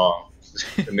everyone is wrong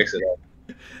to mix it up.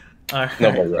 All right.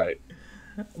 No, but right.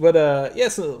 But yeah,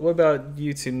 so what about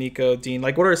you two, Nico, Dean?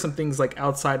 Like, what are some things like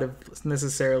outside of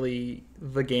necessarily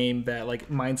the game that like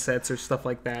mindsets or stuff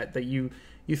like that you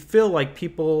feel like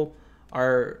people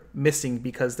are missing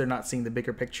because they're not seeing the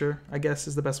bigger picture, I guess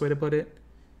is the best way to put it.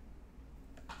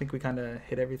 I think we kind of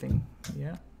hit everything.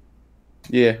 Yeah.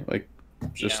 Yeah, like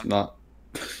just not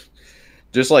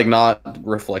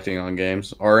reflecting on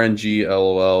games. RNG,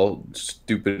 LOL,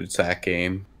 stupid attack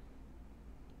game.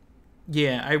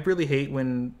 Yeah, I really hate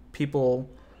when people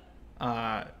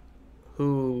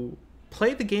who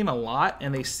play the game a lot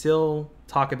and they still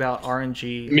talk about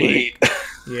RNG. Me. Like,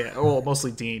 yeah, well,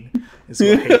 mostly Dean is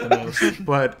who I hate the most.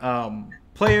 But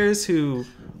players who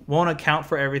won't account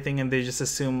for everything and they just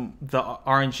assume the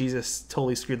RNG just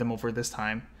totally screwed them over this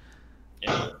time.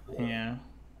 Yeah.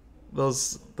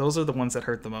 Those are the ones that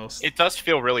hurt the most. It does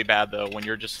feel really bad though when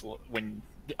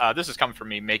this is coming from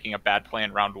me making a bad play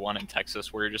in round 1 in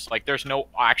Texas, where you're just like, there's no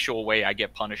actual way I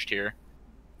get punished here,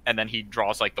 and then he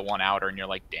draws like the one outer, and you're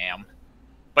like, damn.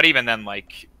 But even then,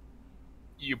 like,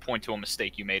 you point to a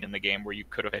mistake you made in the game where you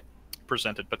could have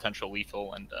presented potential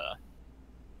lethal, and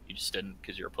you just didn't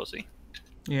because you're a pussy.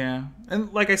 Yeah,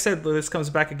 and like I said, this comes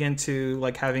back again to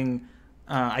like having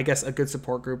I guess a good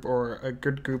support group or a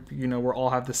good group, you know, we all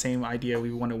have the same idea.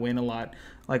 We want to win a lot.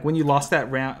 Like when you lost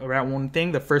that round 1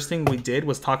 thing, the first thing we did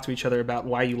was talk to each other about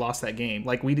why you lost that game.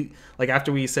 Like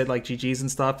after we said like GGs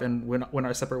and stuff and went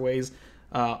our separate ways.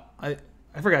 I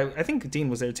forgot. I think Dean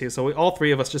was there too. So all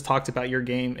 3 of us just talked about your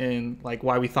game and like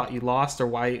why we thought you lost or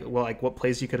like what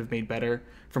plays you could have made better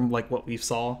from like what we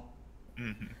saw.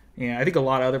 Mm-hmm. Yeah, I think a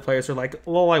lot of other players are like,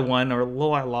 lol, I won or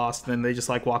lol, I lost. And then they just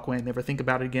like walk away and never think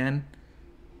about it again.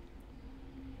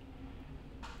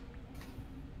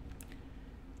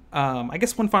 I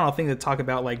guess one final thing to talk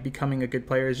about, like becoming a good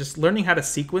player, is just learning how to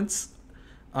sequence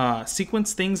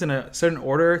things in a certain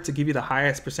order to give you the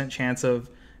highest % chance of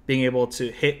being able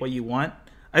to hit what you want.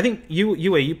 I think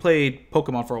Yuwei, you played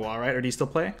Pokemon for a while, right? Or do you still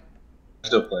play?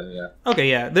 Still playing, yeah. Okay,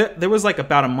 yeah. There was like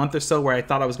about a month or so where I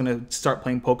thought I was going to start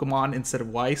playing Pokemon instead of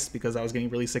Weiss because I was getting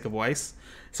really sick of Weiss.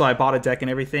 So I bought a deck and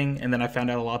everything, and then I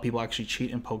found out a lot of people actually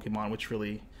cheat in Pokemon, which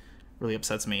really, really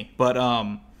upsets me. But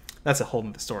that's a whole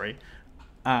nother story.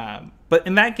 But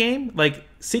in that game, like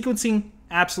sequencing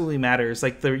absolutely matters.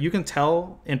 Like you can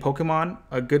tell in Pokemon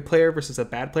a good player versus a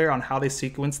bad player on how they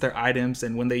sequence their items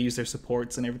and when they use their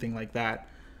supports and everything like that.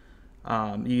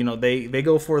 You know, they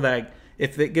go for that.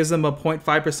 If it gives them a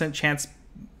 0.5% chance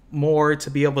more to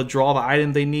be able to draw the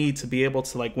item they need to be able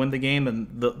to like win the game, then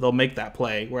they'll make that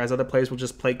play. Whereas other players will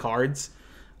just play cards,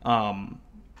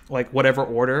 like whatever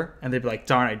order, and they'd be like,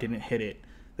 darn, I didn't hit it.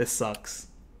 This sucks.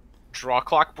 Draw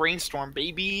clock brainstorm,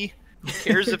 baby. Who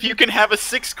cares if you can have a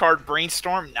 6-card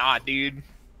brainstorm? Nah, dude.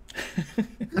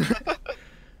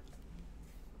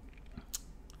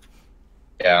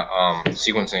 Yeah,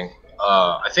 sequencing.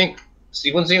 I think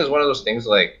sequencing is one of those things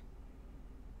like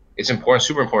It's important,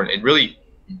 super important. It really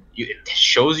it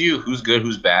shows you who's good,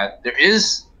 who's bad. There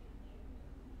is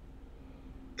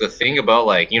the thing about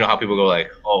like, you know how people go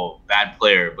like, oh, bad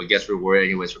player, but gets rewarded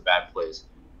anyways for bad plays.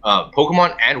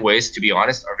 Pokemon and Weiss, to be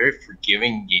honest, are very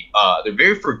forgiving. They're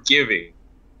very forgiving.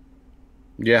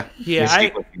 Yeah,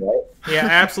 I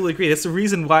absolutely agree. That's the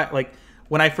reason why, like,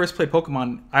 when I first played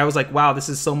Pokemon, I was like, wow, this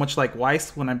is so much like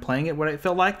Weiss when I'm playing it. What it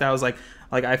felt like, that was like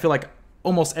I feel like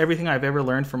almost everything I've ever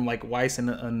learned from like Weiss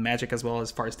and Magic, as well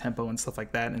as far as tempo and stuff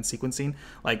like that and sequencing,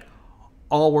 like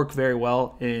all work very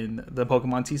well in the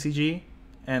Pokemon TCG.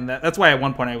 And that's why at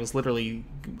one point I was literally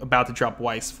about to drop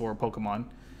Weiss for Pokemon.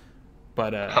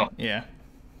 But yeah.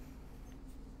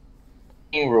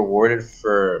 Being rewarded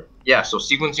for so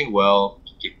sequencing well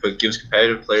gives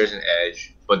competitive players an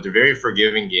edge, but they're very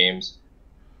forgiving games.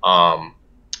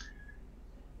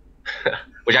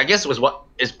 Which I guess was what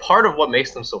is part of what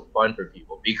makes them so fun for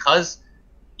people, because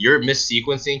your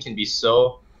missequencing can be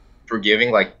so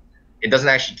forgiving. Like, it doesn't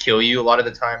actually kill you a lot of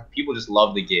the time. People just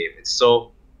love the game. It's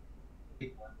so.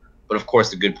 But of course,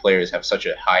 the good players have such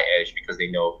a high edge because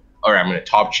they know, all right, I'm going to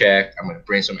top check, I'm going to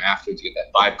brainstorm after to get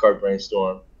that 5-card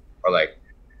brainstorm, or like,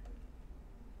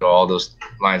 you know, all those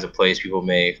lines of plays people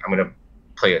make. I'm going to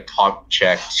play a top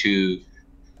check too,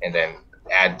 and then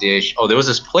add dish. Oh, there was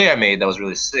this play I made that was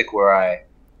really sick where I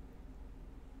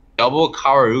double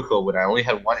Kawaruko when I only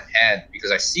had one in hand,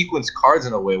 because I sequenced cards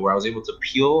in a way where I was able to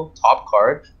peel top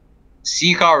card,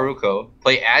 see Kawaruko,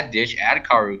 play add dish, add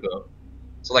Kawaruko.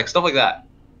 So like stuff like that.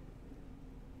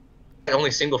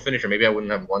 Only single finisher, maybe I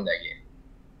wouldn't have won that game.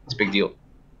 It's a big deal.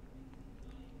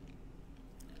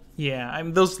 Yeah, I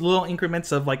mean, those little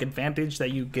increments of like advantage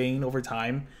that you gain over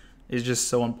time is just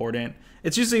so important.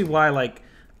 It's usually why, like,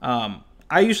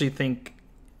 I usually think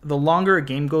the longer a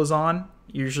game goes on,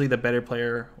 usually the better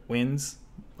player wins.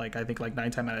 Like, I think like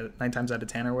 9 times out of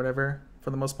 10 or whatever for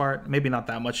the most part. Maybe not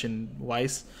that much in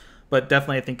Weiss, but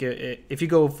definitely I think if you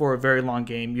go for a very long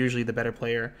game, usually the better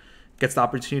player gets the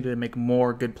opportunity to make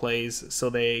more good plays, so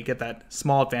they get that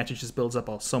small advantage, just builds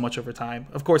up so much over time.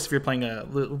 Of course, if you're playing a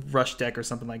rush deck or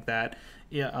something like that,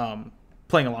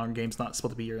 playing a long game is not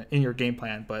supposed to be in your game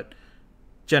plan, but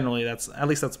generally that's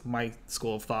my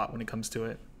school of thought when it comes to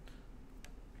it.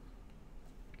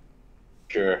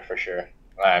 Sure, for sure.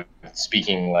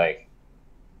 Speaking like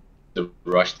the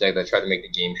rush deck, I tried to make the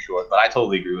game short, but I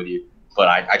totally agree with you. But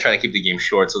I try to keep the game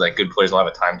short so that good players don't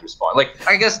have a time to respond. Like,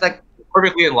 I guess that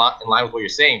perfectly in line with what you're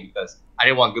saying, because I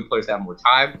didn't want good players to have more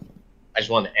time. I just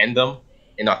wanted to end them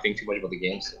and not think too much about the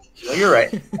game. So, you're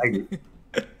right. I agree.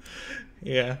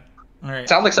 Yeah. All right. I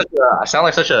sound like such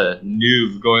a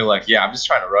noob going like, yeah, I'm just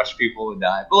trying to rush people and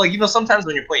die. But like, sometimes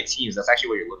when you're playing teams, that's actually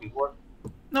what you're looking for.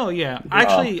 No, yeah.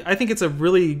 Actually, I think it's a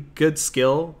really good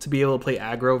skill to be able to play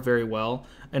aggro very well.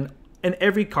 And in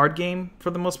every card game, for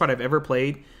the most part, I've ever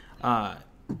played,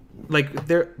 like,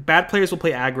 bad players will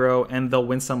play aggro and they'll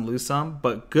win some, lose some,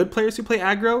 but good players who play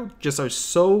aggro just are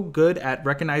so good at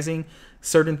recognizing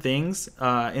certain things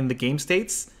in the game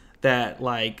states that,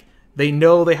 like, they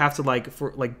know they have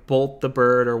to bolt the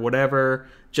bird or whatever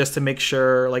just to make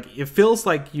sure. Like, it feels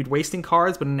like you're wasting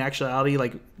cards, but in actuality,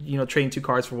 like, trading 2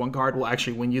 cards for 1 card will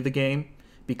actually win you the game,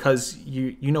 because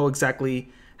you know exactly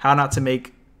how not to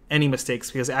make any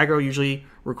mistakes, because aggro usually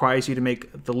requires you to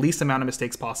make the least amount of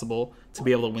mistakes possible to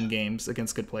be able to win games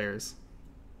against good players.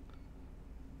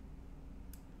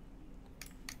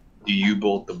 Do you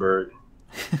bolt the bird,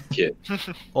 kid?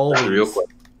 Always.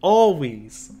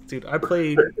 Always. Dude, I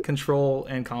played control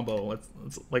and combo.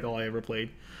 That's like all I ever played.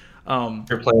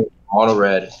 You're playing mono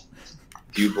red.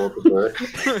 Do you bolt the bird?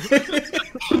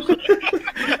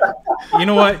 You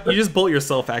know what? You just bolt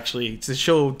yourself, actually, to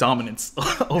show dominance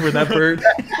over that bird.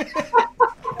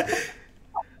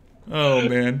 Oh,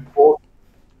 man.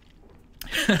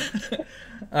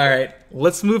 All right.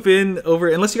 Let's move in over.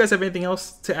 Unless you guys have anything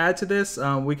else to add to this,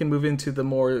 we can move into the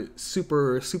more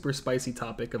super spicy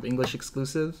topic of English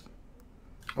exclusives.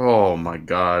 Oh, my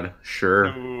God. Sure.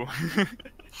 Ooh.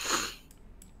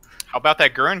 How about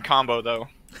that Gurren combo, though?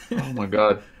 Oh, my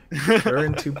God.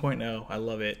 Gurren 2.0. I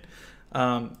love it.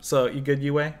 So you good,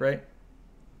 Yuwei, right?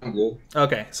 I'm good.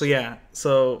 Okay, so yeah.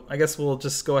 So I guess we'll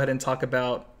just go ahead and talk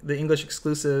about the English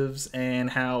exclusives and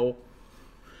how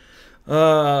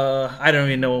I don't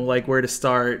even know like where to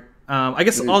start. I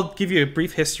guess I'll give you a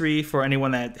brief history for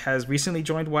anyone that has recently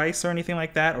joined Weiss or anything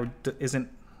like that, or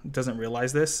doesn't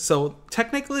realize this. So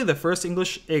technically the first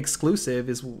English exclusive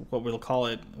is what we'll call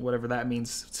it, whatever that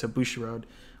means to Bushiroad,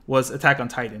 was Attack on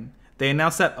Titan. They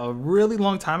announced that a really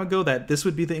long time ago that this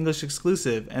would be the English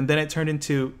exclusive, and then it turned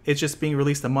into it's just being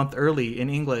released a month early in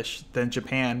English than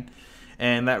Japan,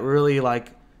 and that really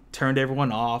like turned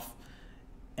everyone off.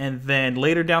 And then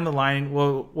later down the line,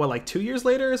 well, what, like 2 years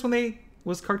later is when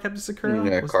was Cardcaptor Sakura?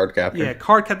 Yeah, Cardcaptor. Yeah,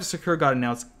 Cardcaptor Sakura got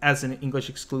announced as an English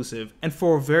exclusive, and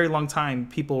for a very long time,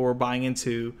 people were buying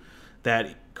into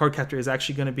that Cardcaptor is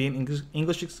actually going to be an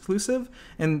English exclusive.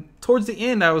 And towards the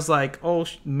end, I was like, oh,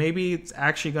 maybe it's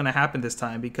actually going to happen this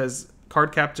time, because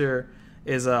Cardcaptor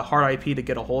is a hard IP to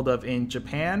get a hold of in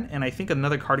Japan, and I think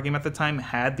another card game at the time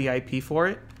had the IP for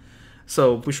it.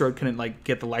 So Bushiroad couldn't like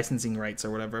get the licensing rights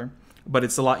or whatever, but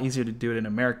it's a lot easier to do it in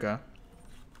America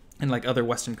and like other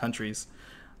Western countries.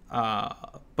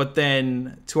 But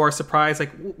then, to our surprise, like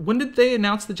when did they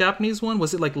announce the Japanese one?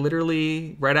 Was it like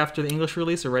literally right after the English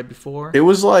release or right before? It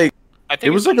was like I it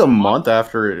was like a month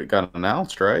after it got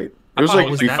announced, right? It was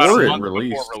like before it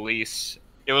released.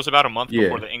 It was about a month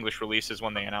before the English release is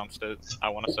when they announced it, I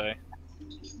want to say.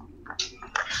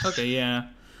 Okay, yeah.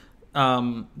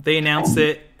 They announced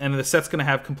it, and the set's going to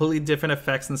have completely different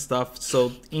effects and stuff,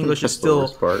 so English is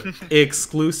still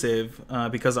exclusive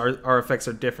because our effects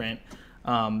are different.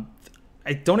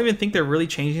 I don't even think they're really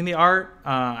changing the art.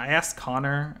 I asked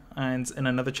Connor in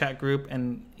another chat group,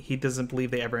 and he doesn't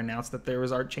believe they ever announced that there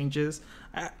was art changes.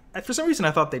 For some reason,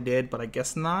 I thought they did, but I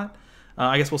guess not.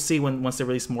 I guess we'll see once they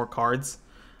release more cards.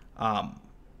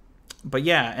 But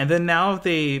yeah, and then now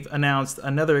they've announced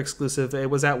another exclusive. It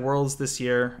was at Worlds this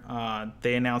year.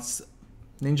 They announced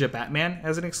Ninja Batman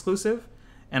as an exclusive.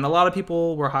 And a lot of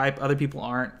people were hype. Other people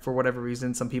aren't for whatever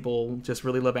reason. Some people just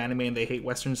really love anime and they hate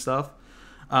Western stuff.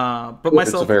 But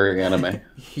myself, it's very anime.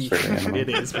 It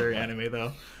is very anime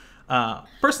though.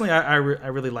 Personally, I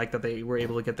really like that they were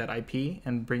able to get that IP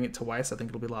and bring it to Weiss. I think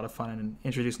it'll be a lot of fun and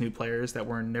introduce new players that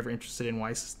were never interested in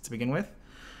Weiss to begin with.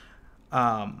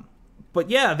 But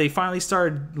yeah, they finally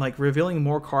started like revealing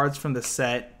more cards from the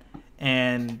set,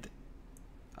 and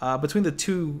between the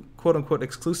two quote-unquote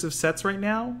exclusive sets right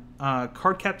now,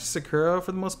 Cardcaptor Sakura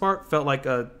for the most part felt like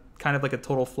a kind of like a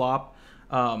total flop.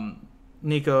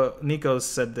 Nico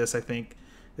said this, I think,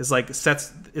 is like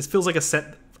sets. It feels like a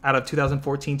set out of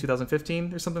 2014,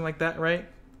 2015 or something like that, right?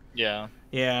 Yeah.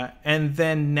 Yeah, and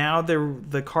then now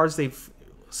the cards they've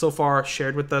so far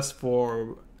shared with us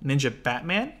for Ninja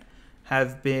Batman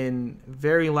have been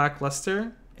very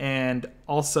lackluster, and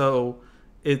also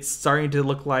it's starting to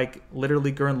look like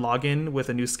literally Gurren Lagann with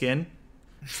a new skin.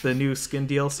 It's the new skin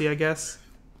DLC, I guess.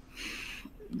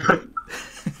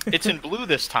 It's in blue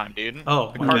this time, dude.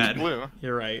 Oh, the my card's bad. Blue.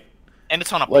 You're right. And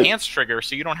it's on a pants trigger,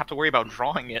 so you don't have to worry about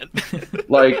drawing it.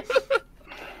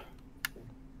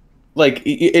 like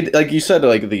you said,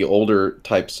 like the older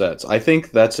type sets. I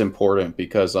think that's important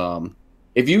because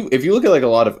if you look at like a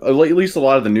lot of at least a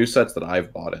lot of the new sets that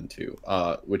I've bought into,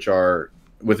 which are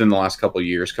within the last couple of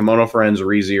years, Kimono Friends,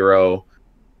 ReZero,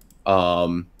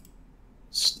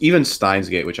 even Steins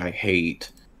Gate, which I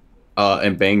hate,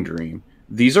 and Bang Dream.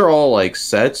 These are all like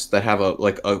sets that have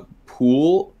a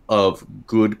pool of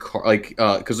good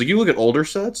because like you look at older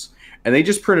sets and they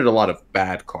just printed a lot of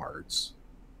bad cards,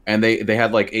 and they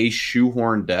had like a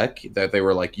shoehorn deck that they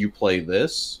were like, you play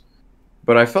this.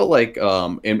 But I felt like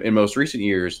in most recent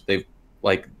years, they've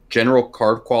like general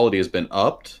card quality has been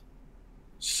upped,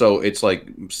 so it's like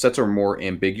sets are more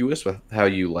ambiguous with how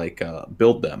you like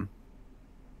build them.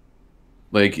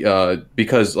 Like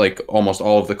because like almost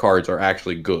all of the cards are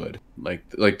actually good.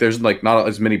 Like there's like not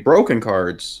as many broken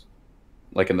cards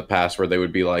like in the past where they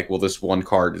would be like, well, this one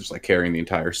card is like carrying the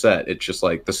entire set. It's just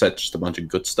like the set's just a bunch of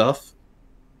good stuff.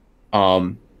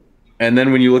 And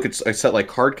then when you look at a set like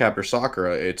Cardcaptor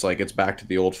Sakura, it's like it's back to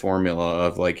the old formula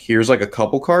of like, here's like a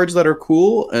couple cards that are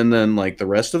cool, and then like the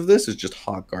rest of this is just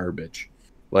hot garbage.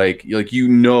 Like you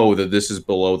know that this is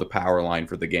below the power line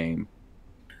for the game.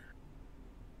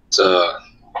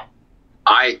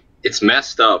 It's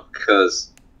messed up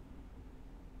because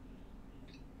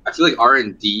I feel like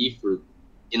R&D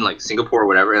in like Singapore or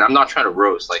whatever, and I'm not trying to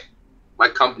roast, like my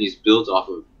company's built off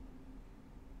of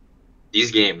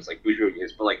these games, like Bushiroad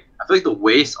games, but like I feel like the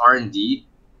Weiss R&D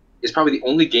is probably the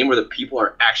only game where the people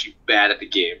are actually bad at the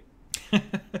game.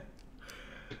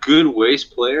 Good Weiss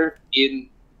player in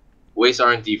Weiss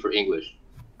R&D for English.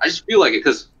 I just feel like it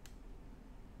because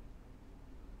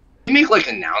they make like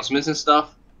announcements and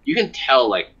stuff. You can tell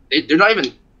like they're not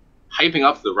even hyping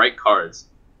up the right cards.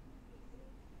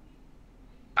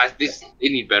 They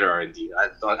need better R&D.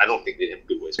 I don't think they have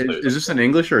good Weiss players. Is this in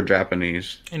English or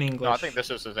Japanese? In English. No, I think this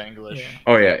is English. Yeah.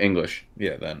 Oh yeah, English.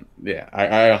 Yeah, then yeah,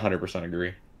 I 100%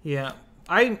 agree. Yeah,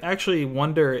 I actually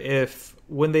wonder if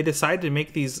when they decided to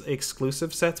make these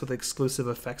exclusive sets with exclusive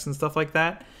effects and stuff like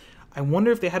that, I wonder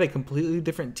if they had a completely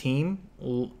different team,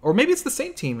 or maybe it's the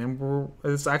same team, and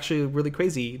it's actually really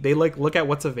crazy. They like look at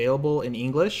what's available in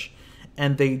English,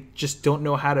 and they just don't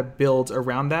know how to build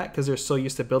around that because they're so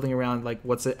used to building around like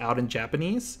what's out in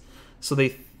Japanese. So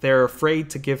they're afraid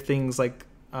to give things like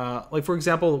for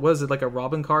example, what is it, like a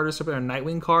Robin card or something, or a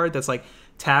Nightwing card that's like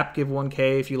tap, give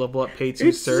 1k if you level up, pay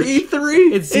 2, search.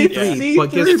 Z3. It's Z3,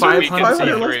 but gives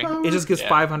 500. less power. It just gives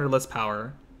 500 less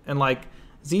power, and like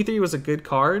Z3 was a good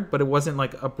card, but it wasn't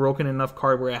like a broken enough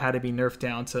card where it had to be nerfed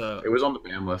down to. It was on the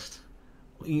ban list.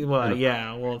 Well,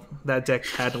 yeah. Well, that deck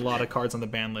had a lot of cards on the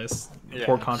ban list.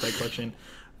 Poor contact collection,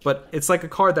 but it's like a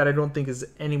card that I don't think is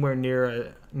anywhere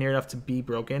near enough to be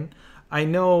broken. I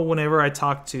know whenever I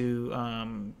talk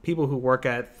to people who work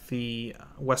at the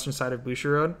western side of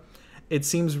Bushiroad, it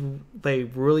seems they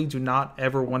really do not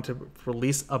ever want to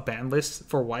release a ban list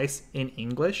for Weiss in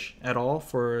English at all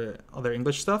for other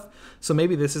English stuff. So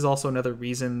maybe this is also another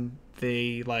reason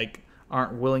they like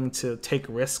aren't willing to take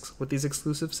risks with these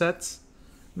exclusive sets.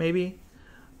 Maybe,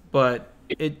 but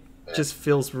it just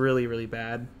feels really, really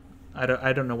bad.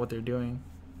 I don't know what they're doing.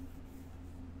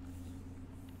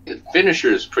 The finisher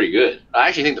is pretty good. I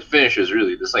actually think the finisher is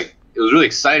really it was really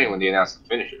exciting when they announced the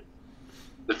finisher.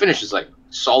 The finish is like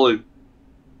solid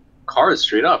cards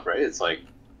straight up, right? It's like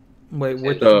which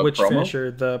promo? finisher?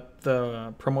 The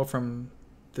promo from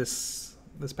this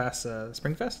past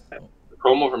Springfest? The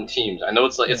promo from Teams. I know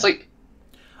it's like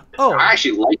oh, I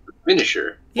actually like the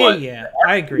finisher. Yeah,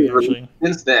 I agree actually.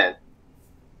 Since then,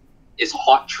 it's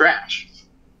hot trash.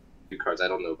 The cards I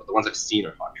don't know, but the ones I've seen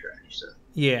are hot trash. So.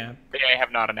 Yeah. They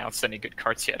have not announced any good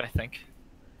cards yet, I think.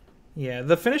 Yeah,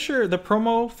 the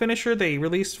promo finisher they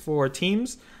released for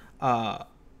Teams, I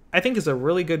think is a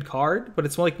really good card, but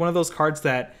it's like one of those cards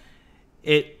that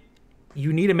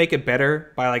you need to make it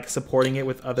better by like supporting it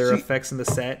with other effects in the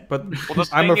set. But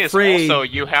I'm afraid also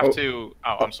you have to.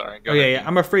 Oh, I'm sorry. Go ahead. Yeah.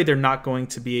 I'm afraid they're not going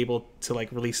to be able to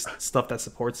like release stuff that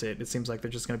supports it. It seems like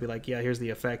they're just going to be like, yeah, here's the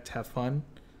effect, have fun.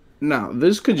 No,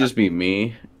 this could just be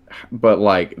me, but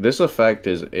like this effect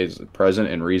is present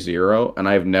in ReZero, and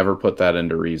I've never put that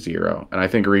into ReZero, and I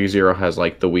think ReZero has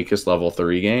like the weakest level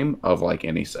 3 game of like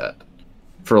any set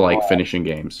for like finishing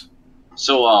games.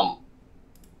 So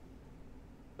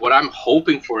what I'm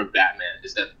hoping for in Batman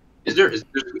is that is there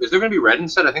going to be red in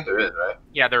set? I think there is, right?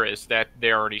 Yeah, there is. That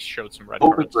they already showed some red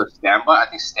Hoping cards. for a standby. I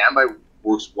think standby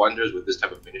works wonders with this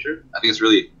type of finisher. I think it's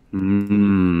really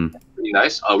really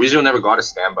nice. ReZero never got a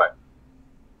standby,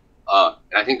 and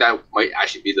I think that might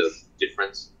actually be the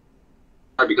difference,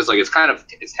 because like it's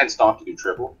 10 stock to do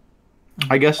triple.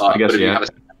 I guess but if you yeah. have a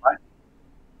standby,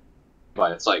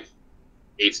 but it's like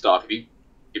 8 stock.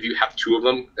 If you have 2 of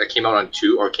them that came out on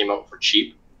 2 or came out for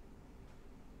cheap,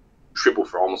 triple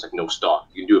for almost like no stock.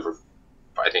 You can do it for,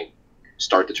 I think,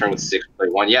 start the turn with 6, play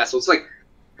 1. Yeah, so it's like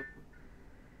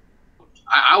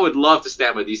I would love to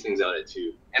stand by these things out at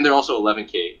 2, and they're also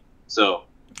 11k. So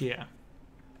yeah,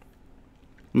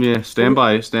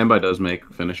 standby does make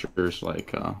finishers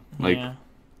like yeah.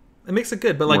 It makes it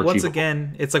good, but like once achievable.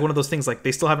 again, it's like one of those things like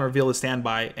they still haven't revealed a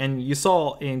standby, and you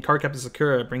saw in Card Captain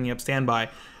Sakura bringing up standby.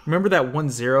 Remember that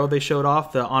 1-0 they showed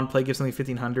off, the on play gives only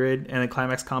 1500 and a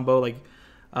climax combo like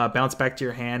bounce back to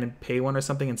your hand and pay 1 or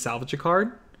something and salvage a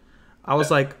card. I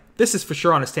was like, this is for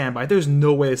sure on a standby. There's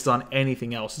no way this is on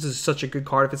anything else. This is such a good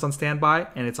card if it's on standby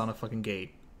and it's on a fucking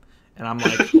gate. And I'm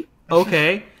like,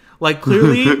 okay. Like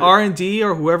clearly R&D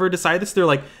or whoever decided this,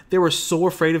 they were so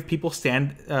afraid of people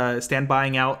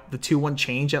standbying out the 2-1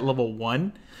 change at level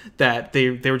 1 that they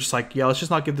were just like, yeah, let's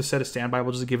just not give the set a standby.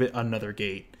 We'll just give it another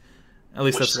gate. At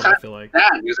least that's what I feel like.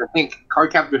 Sad, because I think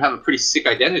Card Captain would have a pretty sick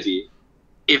identity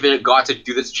if it got to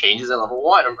do this changes at level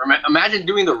 1. Imagine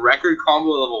doing the record combo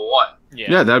at level 1.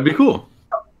 Yeah, that'd be cool.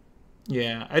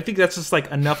 Yeah, I think that's just like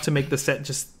enough to make the set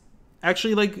just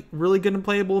actually like really good and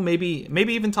playable. Maybe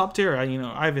even top tier.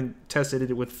 I haven't tested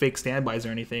it with fake standbys or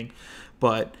anything,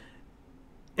 but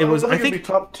it was. I think it'd be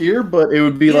top tier, but it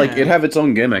would be like it'd have its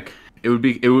own gimmick. It would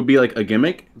be like a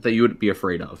gimmick that you would be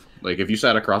afraid of. Like if you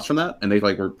sat across from that and they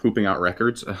like were pooping out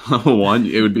records at level 1,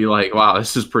 it would be like, wow,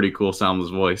 this is pretty cool.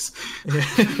 Soundless voice.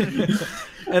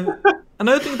 And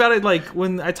another thing about it, like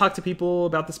when I talk to people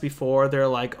about this before, they're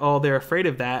like, oh, they're afraid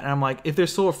of that. And I'm like, if they're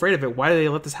so afraid of it, why do they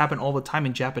let this happen all the time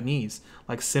in Japanese?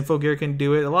 Like Symphogear can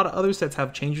do it. A lot of other sets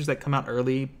have changes that come out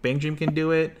early. Bang Dream can do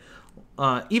it.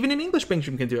 Even in English, Bang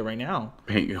Dream can do it right now.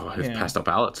 Pastel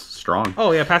Palettes, strong.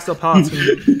 Oh yeah, Pastel Palettes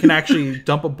can actually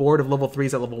dump a board of level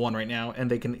 3s at level 1 right now, and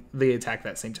they attack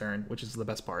that same turn, which is the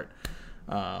best part.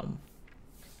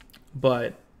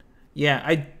 But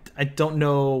yeah, I don't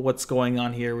know what's going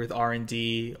on here with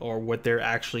R&D or what they're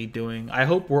actually doing. I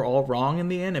hope we're all wrong in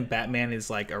the end, and Batman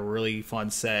is like a really fun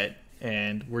set,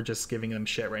 and we're just giving them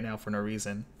shit right now for no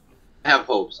reason. I have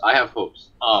hopes.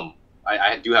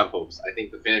 I do have hopes. I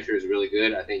think the finisher is really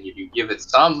good. I think if you give it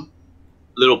some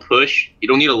little push, you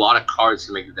don't need a lot of cards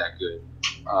to make it that good.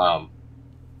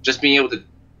 Just being able to,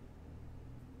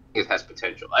 it has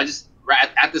potential.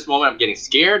 At this moment I'm getting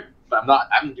scared, but I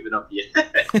haven't given up yet.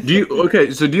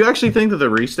 So do you actually think that the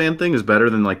restand thing is better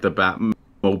than like the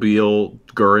Batmobile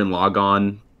Gurren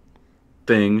Lagann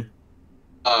thing?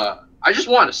 I just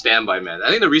want a standby, man. I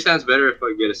think the restand's better if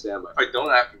I get a standby. If I don't,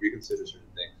 I have to reconsider certain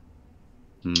things.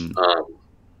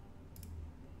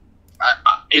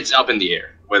 It's up in the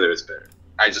air whether it's better.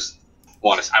 I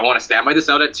want to standby this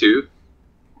out at 2,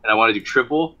 and I want to do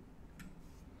triple.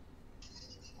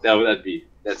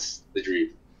 That's the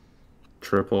dream.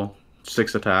 Triple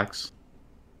 6 attacks.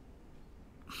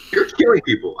 You're killing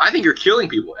people. I think you're killing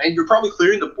people, and you're probably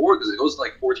clearing the board because it goes to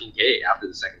like 14k after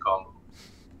the second combo.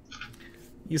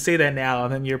 You say that now,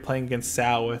 and then you're playing against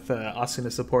Sal with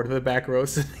Asuna support in the back row.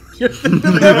 Yeah,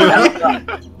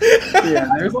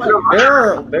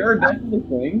 there are definitely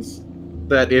things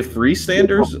that if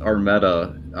restanders are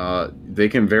meta, they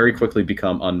can very quickly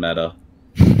become unmeta.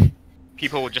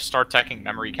 People would just start teching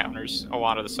memory counters. A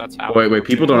lot of the sets have. Wait,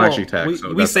 people don't actually tech.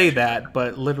 We say that,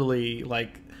 but literally,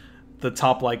 like, the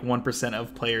top 1%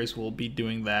 of players will be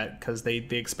doing that because they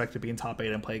expect to be in top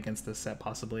 8 and play against this set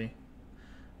possibly.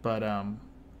 But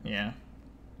yeah.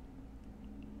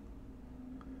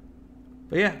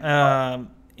 But yeah,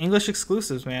 English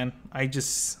exclusives, man. I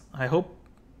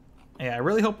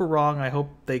really hope we're wrong. I hope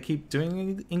they keep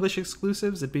doing English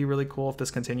exclusives. It'd be really cool if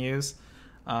this continues.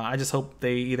 I just hope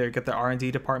they either get the R&D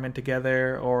department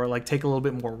together or take a little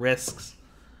bit more risks.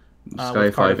 Sky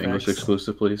 5 English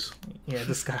exclusive, please. Yeah,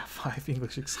 the Sky 5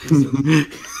 English exclusive.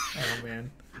 Oh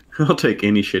man, I'll take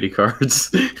any shitty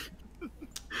cards.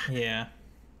 Yeah.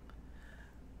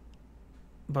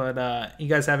 But you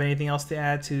guys have anything else to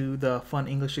add to the fun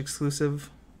English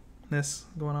exclusiveness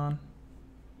going on?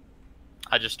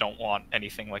 I just don't want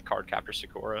anything like Cardcaptor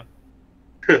Sakura.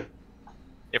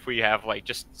 If we have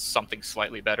just something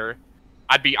slightly better,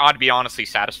 I'd be honestly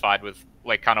satisfied with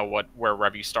kind of where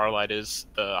Revue Starlight is,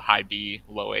 the high B,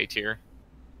 low A tier.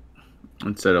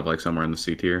 Instead of somewhere in the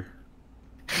C tier.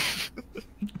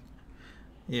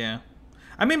 Yeah.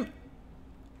 I mean,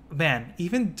 man,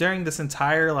 even during this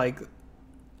entire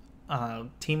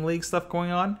Team League stuff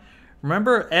going on,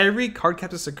 remember every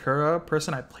Cardcaptor Sakura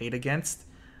person I played against,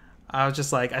 I was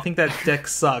just I think that deck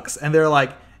sucks. And they're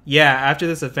like, yeah, after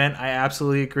this event, I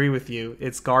absolutely agree with you.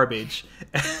 It's garbage.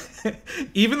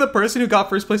 Even the person who got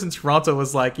first place in Toronto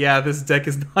was like, yeah, this deck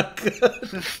is not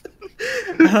good.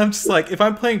 And I'm just if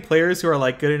I'm playing players who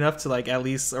are good enough to at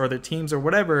least, or their teams or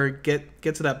whatever, get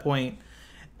to that point,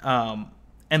 and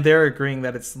they're agreeing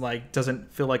that it's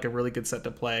doesn't feel like a really good set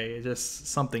to play. It just,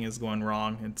 something is going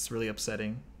wrong. It's really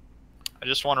upsetting. I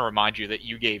just want to remind you that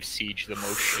you gave Siege the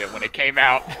most shit when it came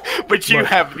out, but you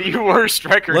have the worst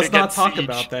record. Let's not talk Siege.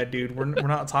 about that, dude. We're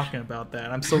not talking about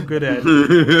that. I'm so good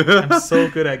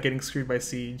at getting screwed by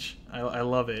Siege. I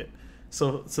love it.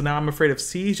 So now I'm afraid of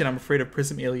Siege and I'm afraid of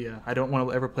Prism Ilya. I don't want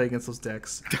to ever play against those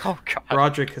decks. Oh god.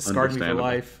 Roderick has scarred me for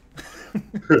life.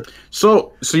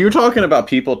 So you're talking about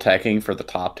people teching for the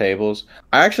top tables.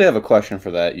 I actually have a question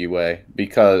for that, Yuwei,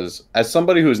 because as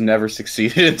somebody who's never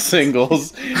succeeded in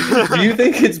singles, do you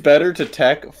think it's better to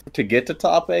tech to get to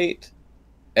top 8,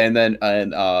 and then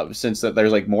since that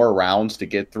there's more rounds to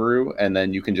get through, and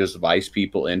then you can just vice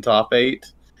people in top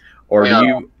 8, or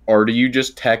do you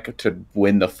just tech to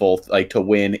win the full to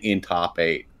win in top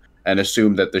 8 and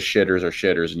assume that the shitters are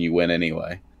shitters and you win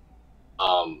anyway?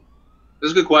 This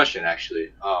is a good question,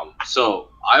 actually. So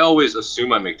I always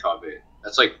assume I make top 8.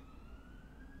 That's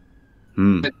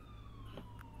I'm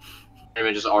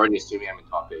just already assuming I'm in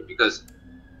top 8 because,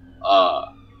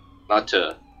 not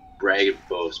to brag and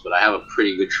boast, but I have a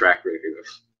pretty good track record of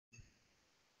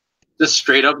just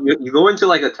straight up. You go into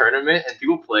a tournament and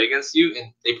people play against you,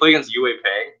 and they play against Yuwei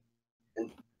Peng, and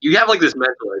you have this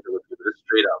mental with people just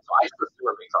straight up. So I just assume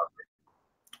I make top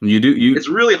 8. You do. It's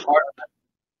really hard.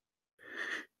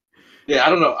 Yeah, I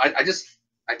don't know. I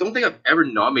don't think I've ever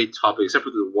not made top 8 except for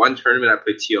the one tournament I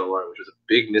played TLR, which was a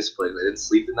big misplay. I didn't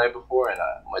sleep the night before, and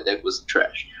my deck was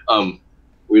trash.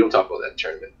 We don't talk about that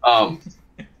tournament.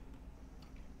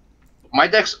 My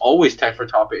deck's always tech for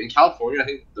top 8. In California, I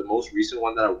think the most recent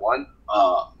one that I won,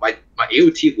 my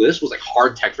AOT list was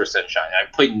hard tech for Sunshine. I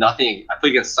played nothing. I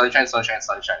played against Sunshine in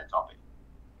top 8.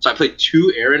 So I played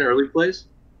 2 Aaron early plays,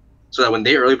 so that when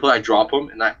they early play, I drop them,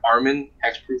 and I Armin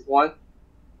hexproof one.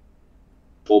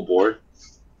 Full board,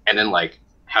 and then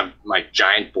have my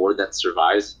giant board that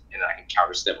survives, and I can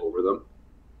counter step over them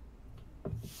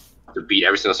to beat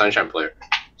every single Sunshine player.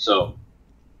 So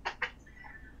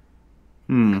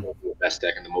The best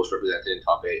deck and the most represented in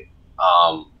top 8.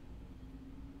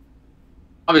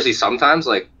 Obviously, sometimes,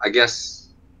 like, I guess,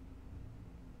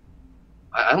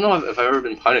 I don't know if I've ever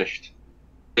been punished.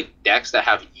 Like, decks that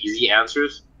have easy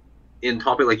answers in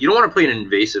top 8. Like, you don't want to play an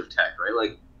invasive tech, right?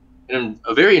 Like,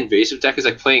 a very invasive deck is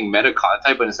like playing meta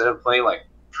content, but instead of playing, like,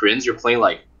 Prince, you're playing,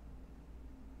 like,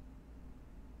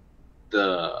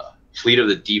 the Fleet of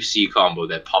the Deep Sea combo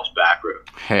that pops back row.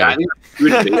 Hey, Yeah, I think that's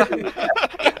good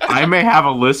invasive. I may have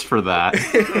a list for that.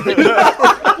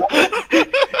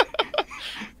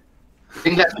 I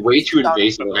think that's way too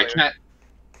invasive. Like, I can't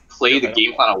play the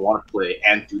game plan I want to play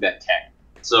and do that tech.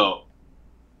 So,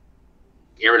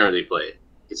 Aaron they play it.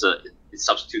 It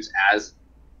substitutes as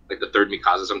like the third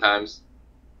Mikasa sometimes,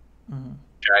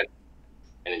 right?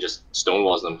 And it just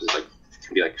stonewalls them. Just like it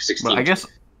can be like 16. But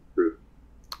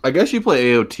I guess you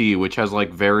play AOT, which has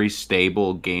like very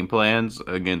stable game plans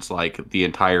against like the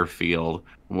entire field.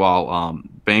 While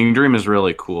Bang Dream is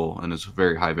really cool and it's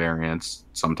very high variance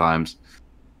sometimes.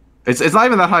 It's not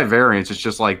even that high variance. It's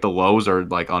just like the lows are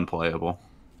like unplayable.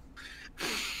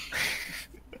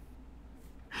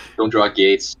 Don't draw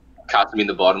gates. Cast me in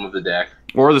the bottom of the deck.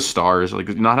 Or the stars, like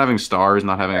not having stars,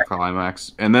 not having a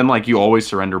climax, and then like you always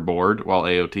surrender board while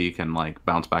AOT can like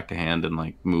bounce back to hand and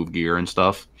like move gear and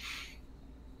stuff.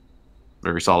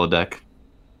 Very solid deck.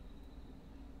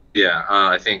 Yeah,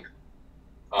 I think.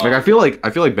 Like I feel like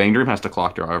Bang Dream has to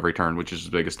clock draw every turn, which is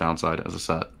the biggest downside as a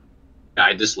set.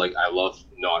 I love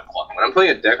not clocking. When I'm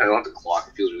playing a deck and I don't have to clock,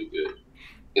 it feels really good.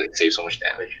 It like, saves so much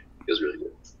damage. It feels really good.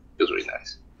 It feels really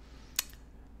nice.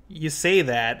 You say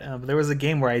that, there was a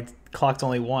game where I clocked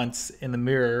only once in the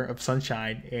Mirror of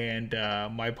Sunshine, and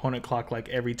my opponent clocked like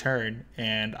every turn,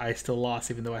 and I still lost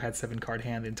even though I had 7-card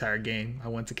hand the entire game. I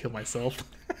went to kill myself.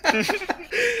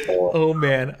 Oh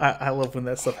man, I love when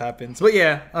that stuff happens. But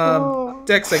yeah,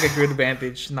 decks like a good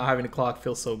advantage. Not having to clock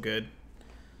feels so good.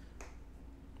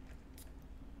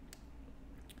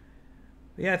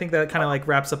 Yeah, I think that kind of like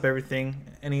wraps up everything.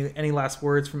 Any last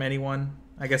words from anyone?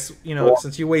 I guess, you know,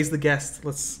 since Yuwei's the guest,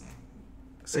 let's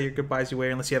say your goodbyes,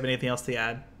 Yuwei, unless you have anything else to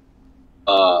add.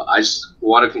 I just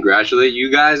want to congratulate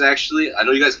you guys, actually. I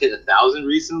know you guys hit 1,000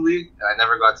 recently, and I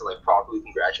never got to, like, properly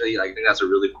congratulate you. I think that's a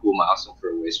really cool milestone for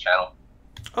a Weiss channel.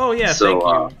 Oh, yeah, thank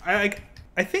you.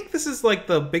 I think this is, like,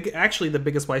 the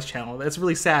biggest Weiss channel. It's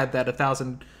really sad that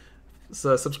 1,000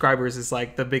 subscribers is,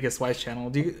 like, the biggest Weiss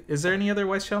channel. Is there any other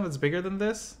Weiss channel that's bigger than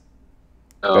this?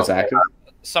 That's active?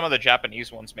 Some of the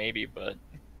Japanese ones, maybe, but...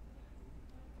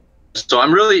 So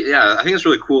I'm really, I think it's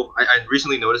really cool. I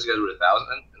recently noticed you guys were 1,000,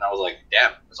 and I was like,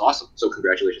 damn, that's awesome. So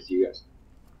congratulations to you guys.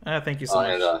 Thank you so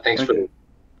much. And thanks for the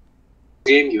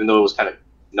game, even though it was kind of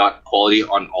not quality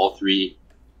on all 3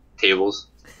 tables.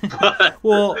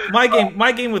 Well,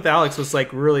 my game with Alex was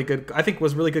like really good. I think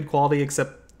was really good quality,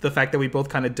 except the fact that we both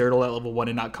kind of dirtled at level 1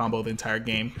 and not combo the entire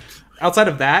game. Outside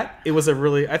of that, I think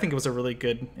it was a really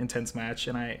good, intense match,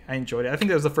 and I enjoyed it. I think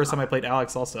that was the first time I played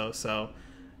Alex also, so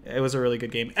it was a really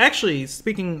good game. Actually,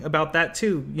 speaking about that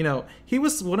too, you know, he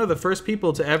was one of the first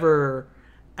people to ever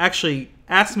actually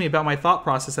ask me about my thought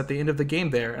process at the end of the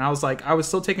game there, and I was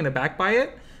so taken aback by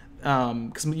it,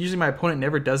 because usually my opponent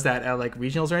never does that at like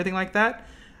regionals or anything like that.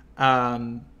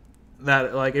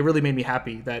 That like it really made me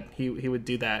happy that he would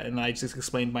do that, and I just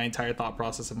explained my entire thought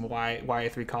process of why a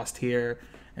 3 cost here,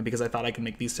 and because I thought I could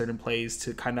make these certain plays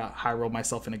to kind of high roll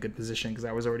myself in a good position because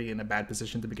I was already in a bad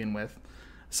position to begin with.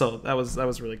 So that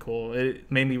was really cool. It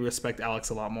made me respect Alex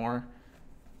a lot more.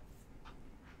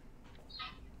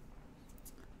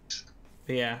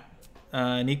 But yeah,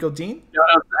 Nico Dean.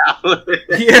 Yeah.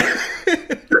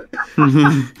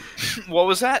 What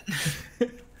was that?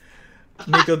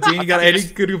 Nico Dean, you got any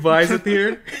good goodbyes at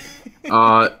here?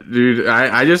 Dude,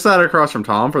 I just sat across from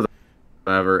Tom for the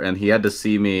ever, and he had to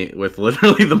see me with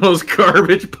literally the most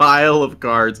garbage pile of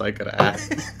cards I could have.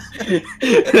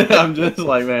 I'm just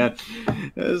like, man,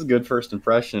 this is a good first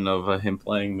impression of him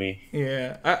playing me.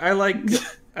 Yeah, I like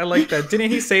that.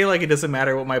 Didn't he say like it doesn't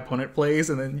matter what my opponent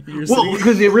plays, and then you're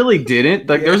because it really didn't.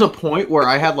 Like, there's a point where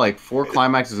I had like 4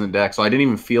 climaxes in deck, so I didn't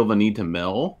even feel the need to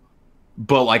mill.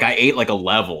 But like I ate like a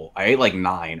level, I ate like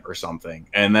 9 or something,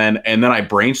 and then I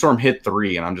brainstorm hit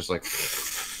 3, and I'm just like,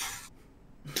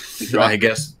 I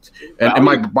guess, and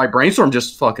my brainstorm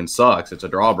just fucking sucks. It's a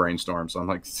draw brainstorm, so I'm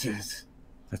like, this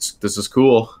is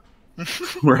cool.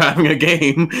 We're having a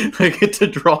game. I get to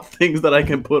draw things that I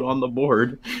can put on the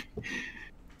board.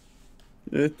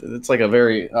 It's like a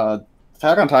very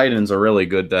Attack on Titan's a really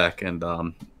good deck, and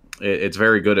it's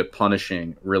very good at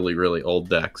punishing really, really old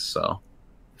decks. So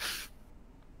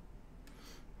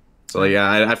So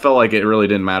yeah, I felt like it really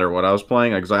didn't matter what I was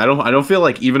playing because I don't feel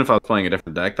like even if I was playing a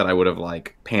different deck that I would have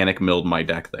like panic milled my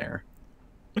deck there.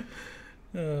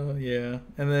 Oh yeah.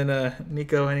 And then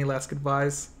Nico, any last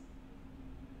goodbyes?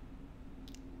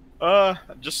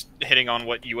 Just hitting on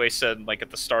what Yuwei said, like at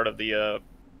the start of the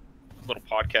little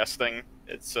podcast thing.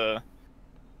 It's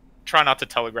try not to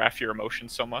telegraph your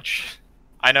emotions so much.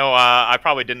 I know I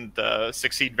probably didn't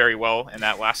succeed very well in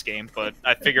that last game, but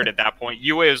I figured at that point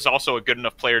Yuwei is also a good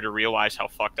enough player to realize how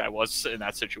fucked I was in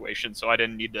that situation, so I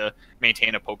didn't need to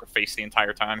maintain a poker face the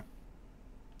entire time.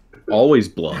 Always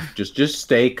bluff. Just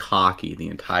stay cocky the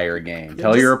entire game.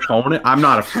 Tell your opponent, I'm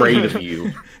not afraid of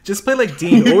you. Just play like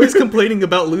Dean, always complaining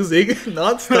about losing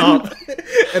nonstop,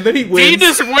 and then he wins. Dean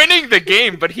is winning the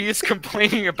game, but he is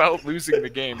complaining about losing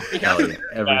the game. Hell yeah,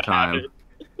 every time.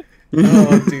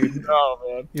 Oh, dude. Oh,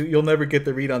 man. You'll never get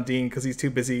the read on Dean because he's too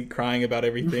busy crying about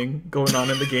everything going on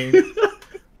in the game.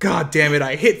 God damn it,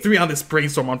 I hit 3 on this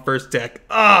brainstorm on first deck.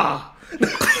 Ah!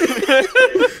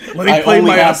 Let me play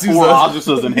my have 4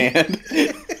 Azuzas in hand.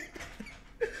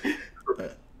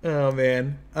 Oh,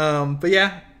 man. But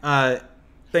yeah,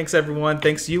 thanks, everyone.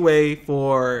 Thanks, Yuwei,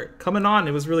 for coming on.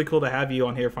 It was really cool to have you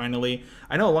on here finally.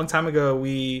 I know a long time ago,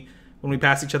 when we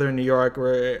passed each other in New York,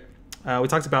 we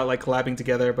talked about like collabing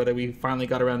together, but we finally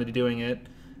got around to doing it.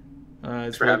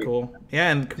 It's really cool.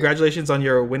 Yeah, and congratulations on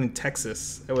your win in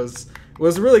Texas. It was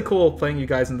really cool playing you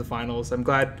guys in the finals. I'm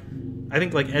glad. I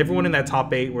think like everyone in that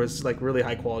top 8 was like really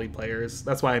high quality players.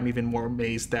 That's why I'm even more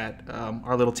amazed that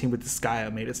our little team with the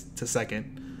Skya made it to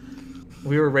second.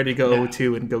 We were ready to go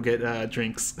 0-2 and go get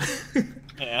drinks.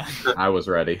 Yeah, I was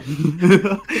ready.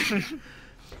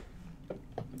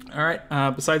 All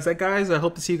right. Besides that, guys, I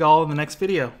hope to see you all in the next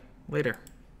video. Later.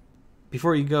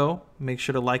 Before you go, make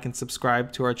sure to like and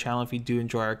subscribe to our channel if you do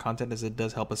enjoy our content, as it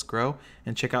does help us grow,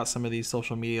 and check out some of these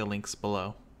social media links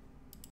below.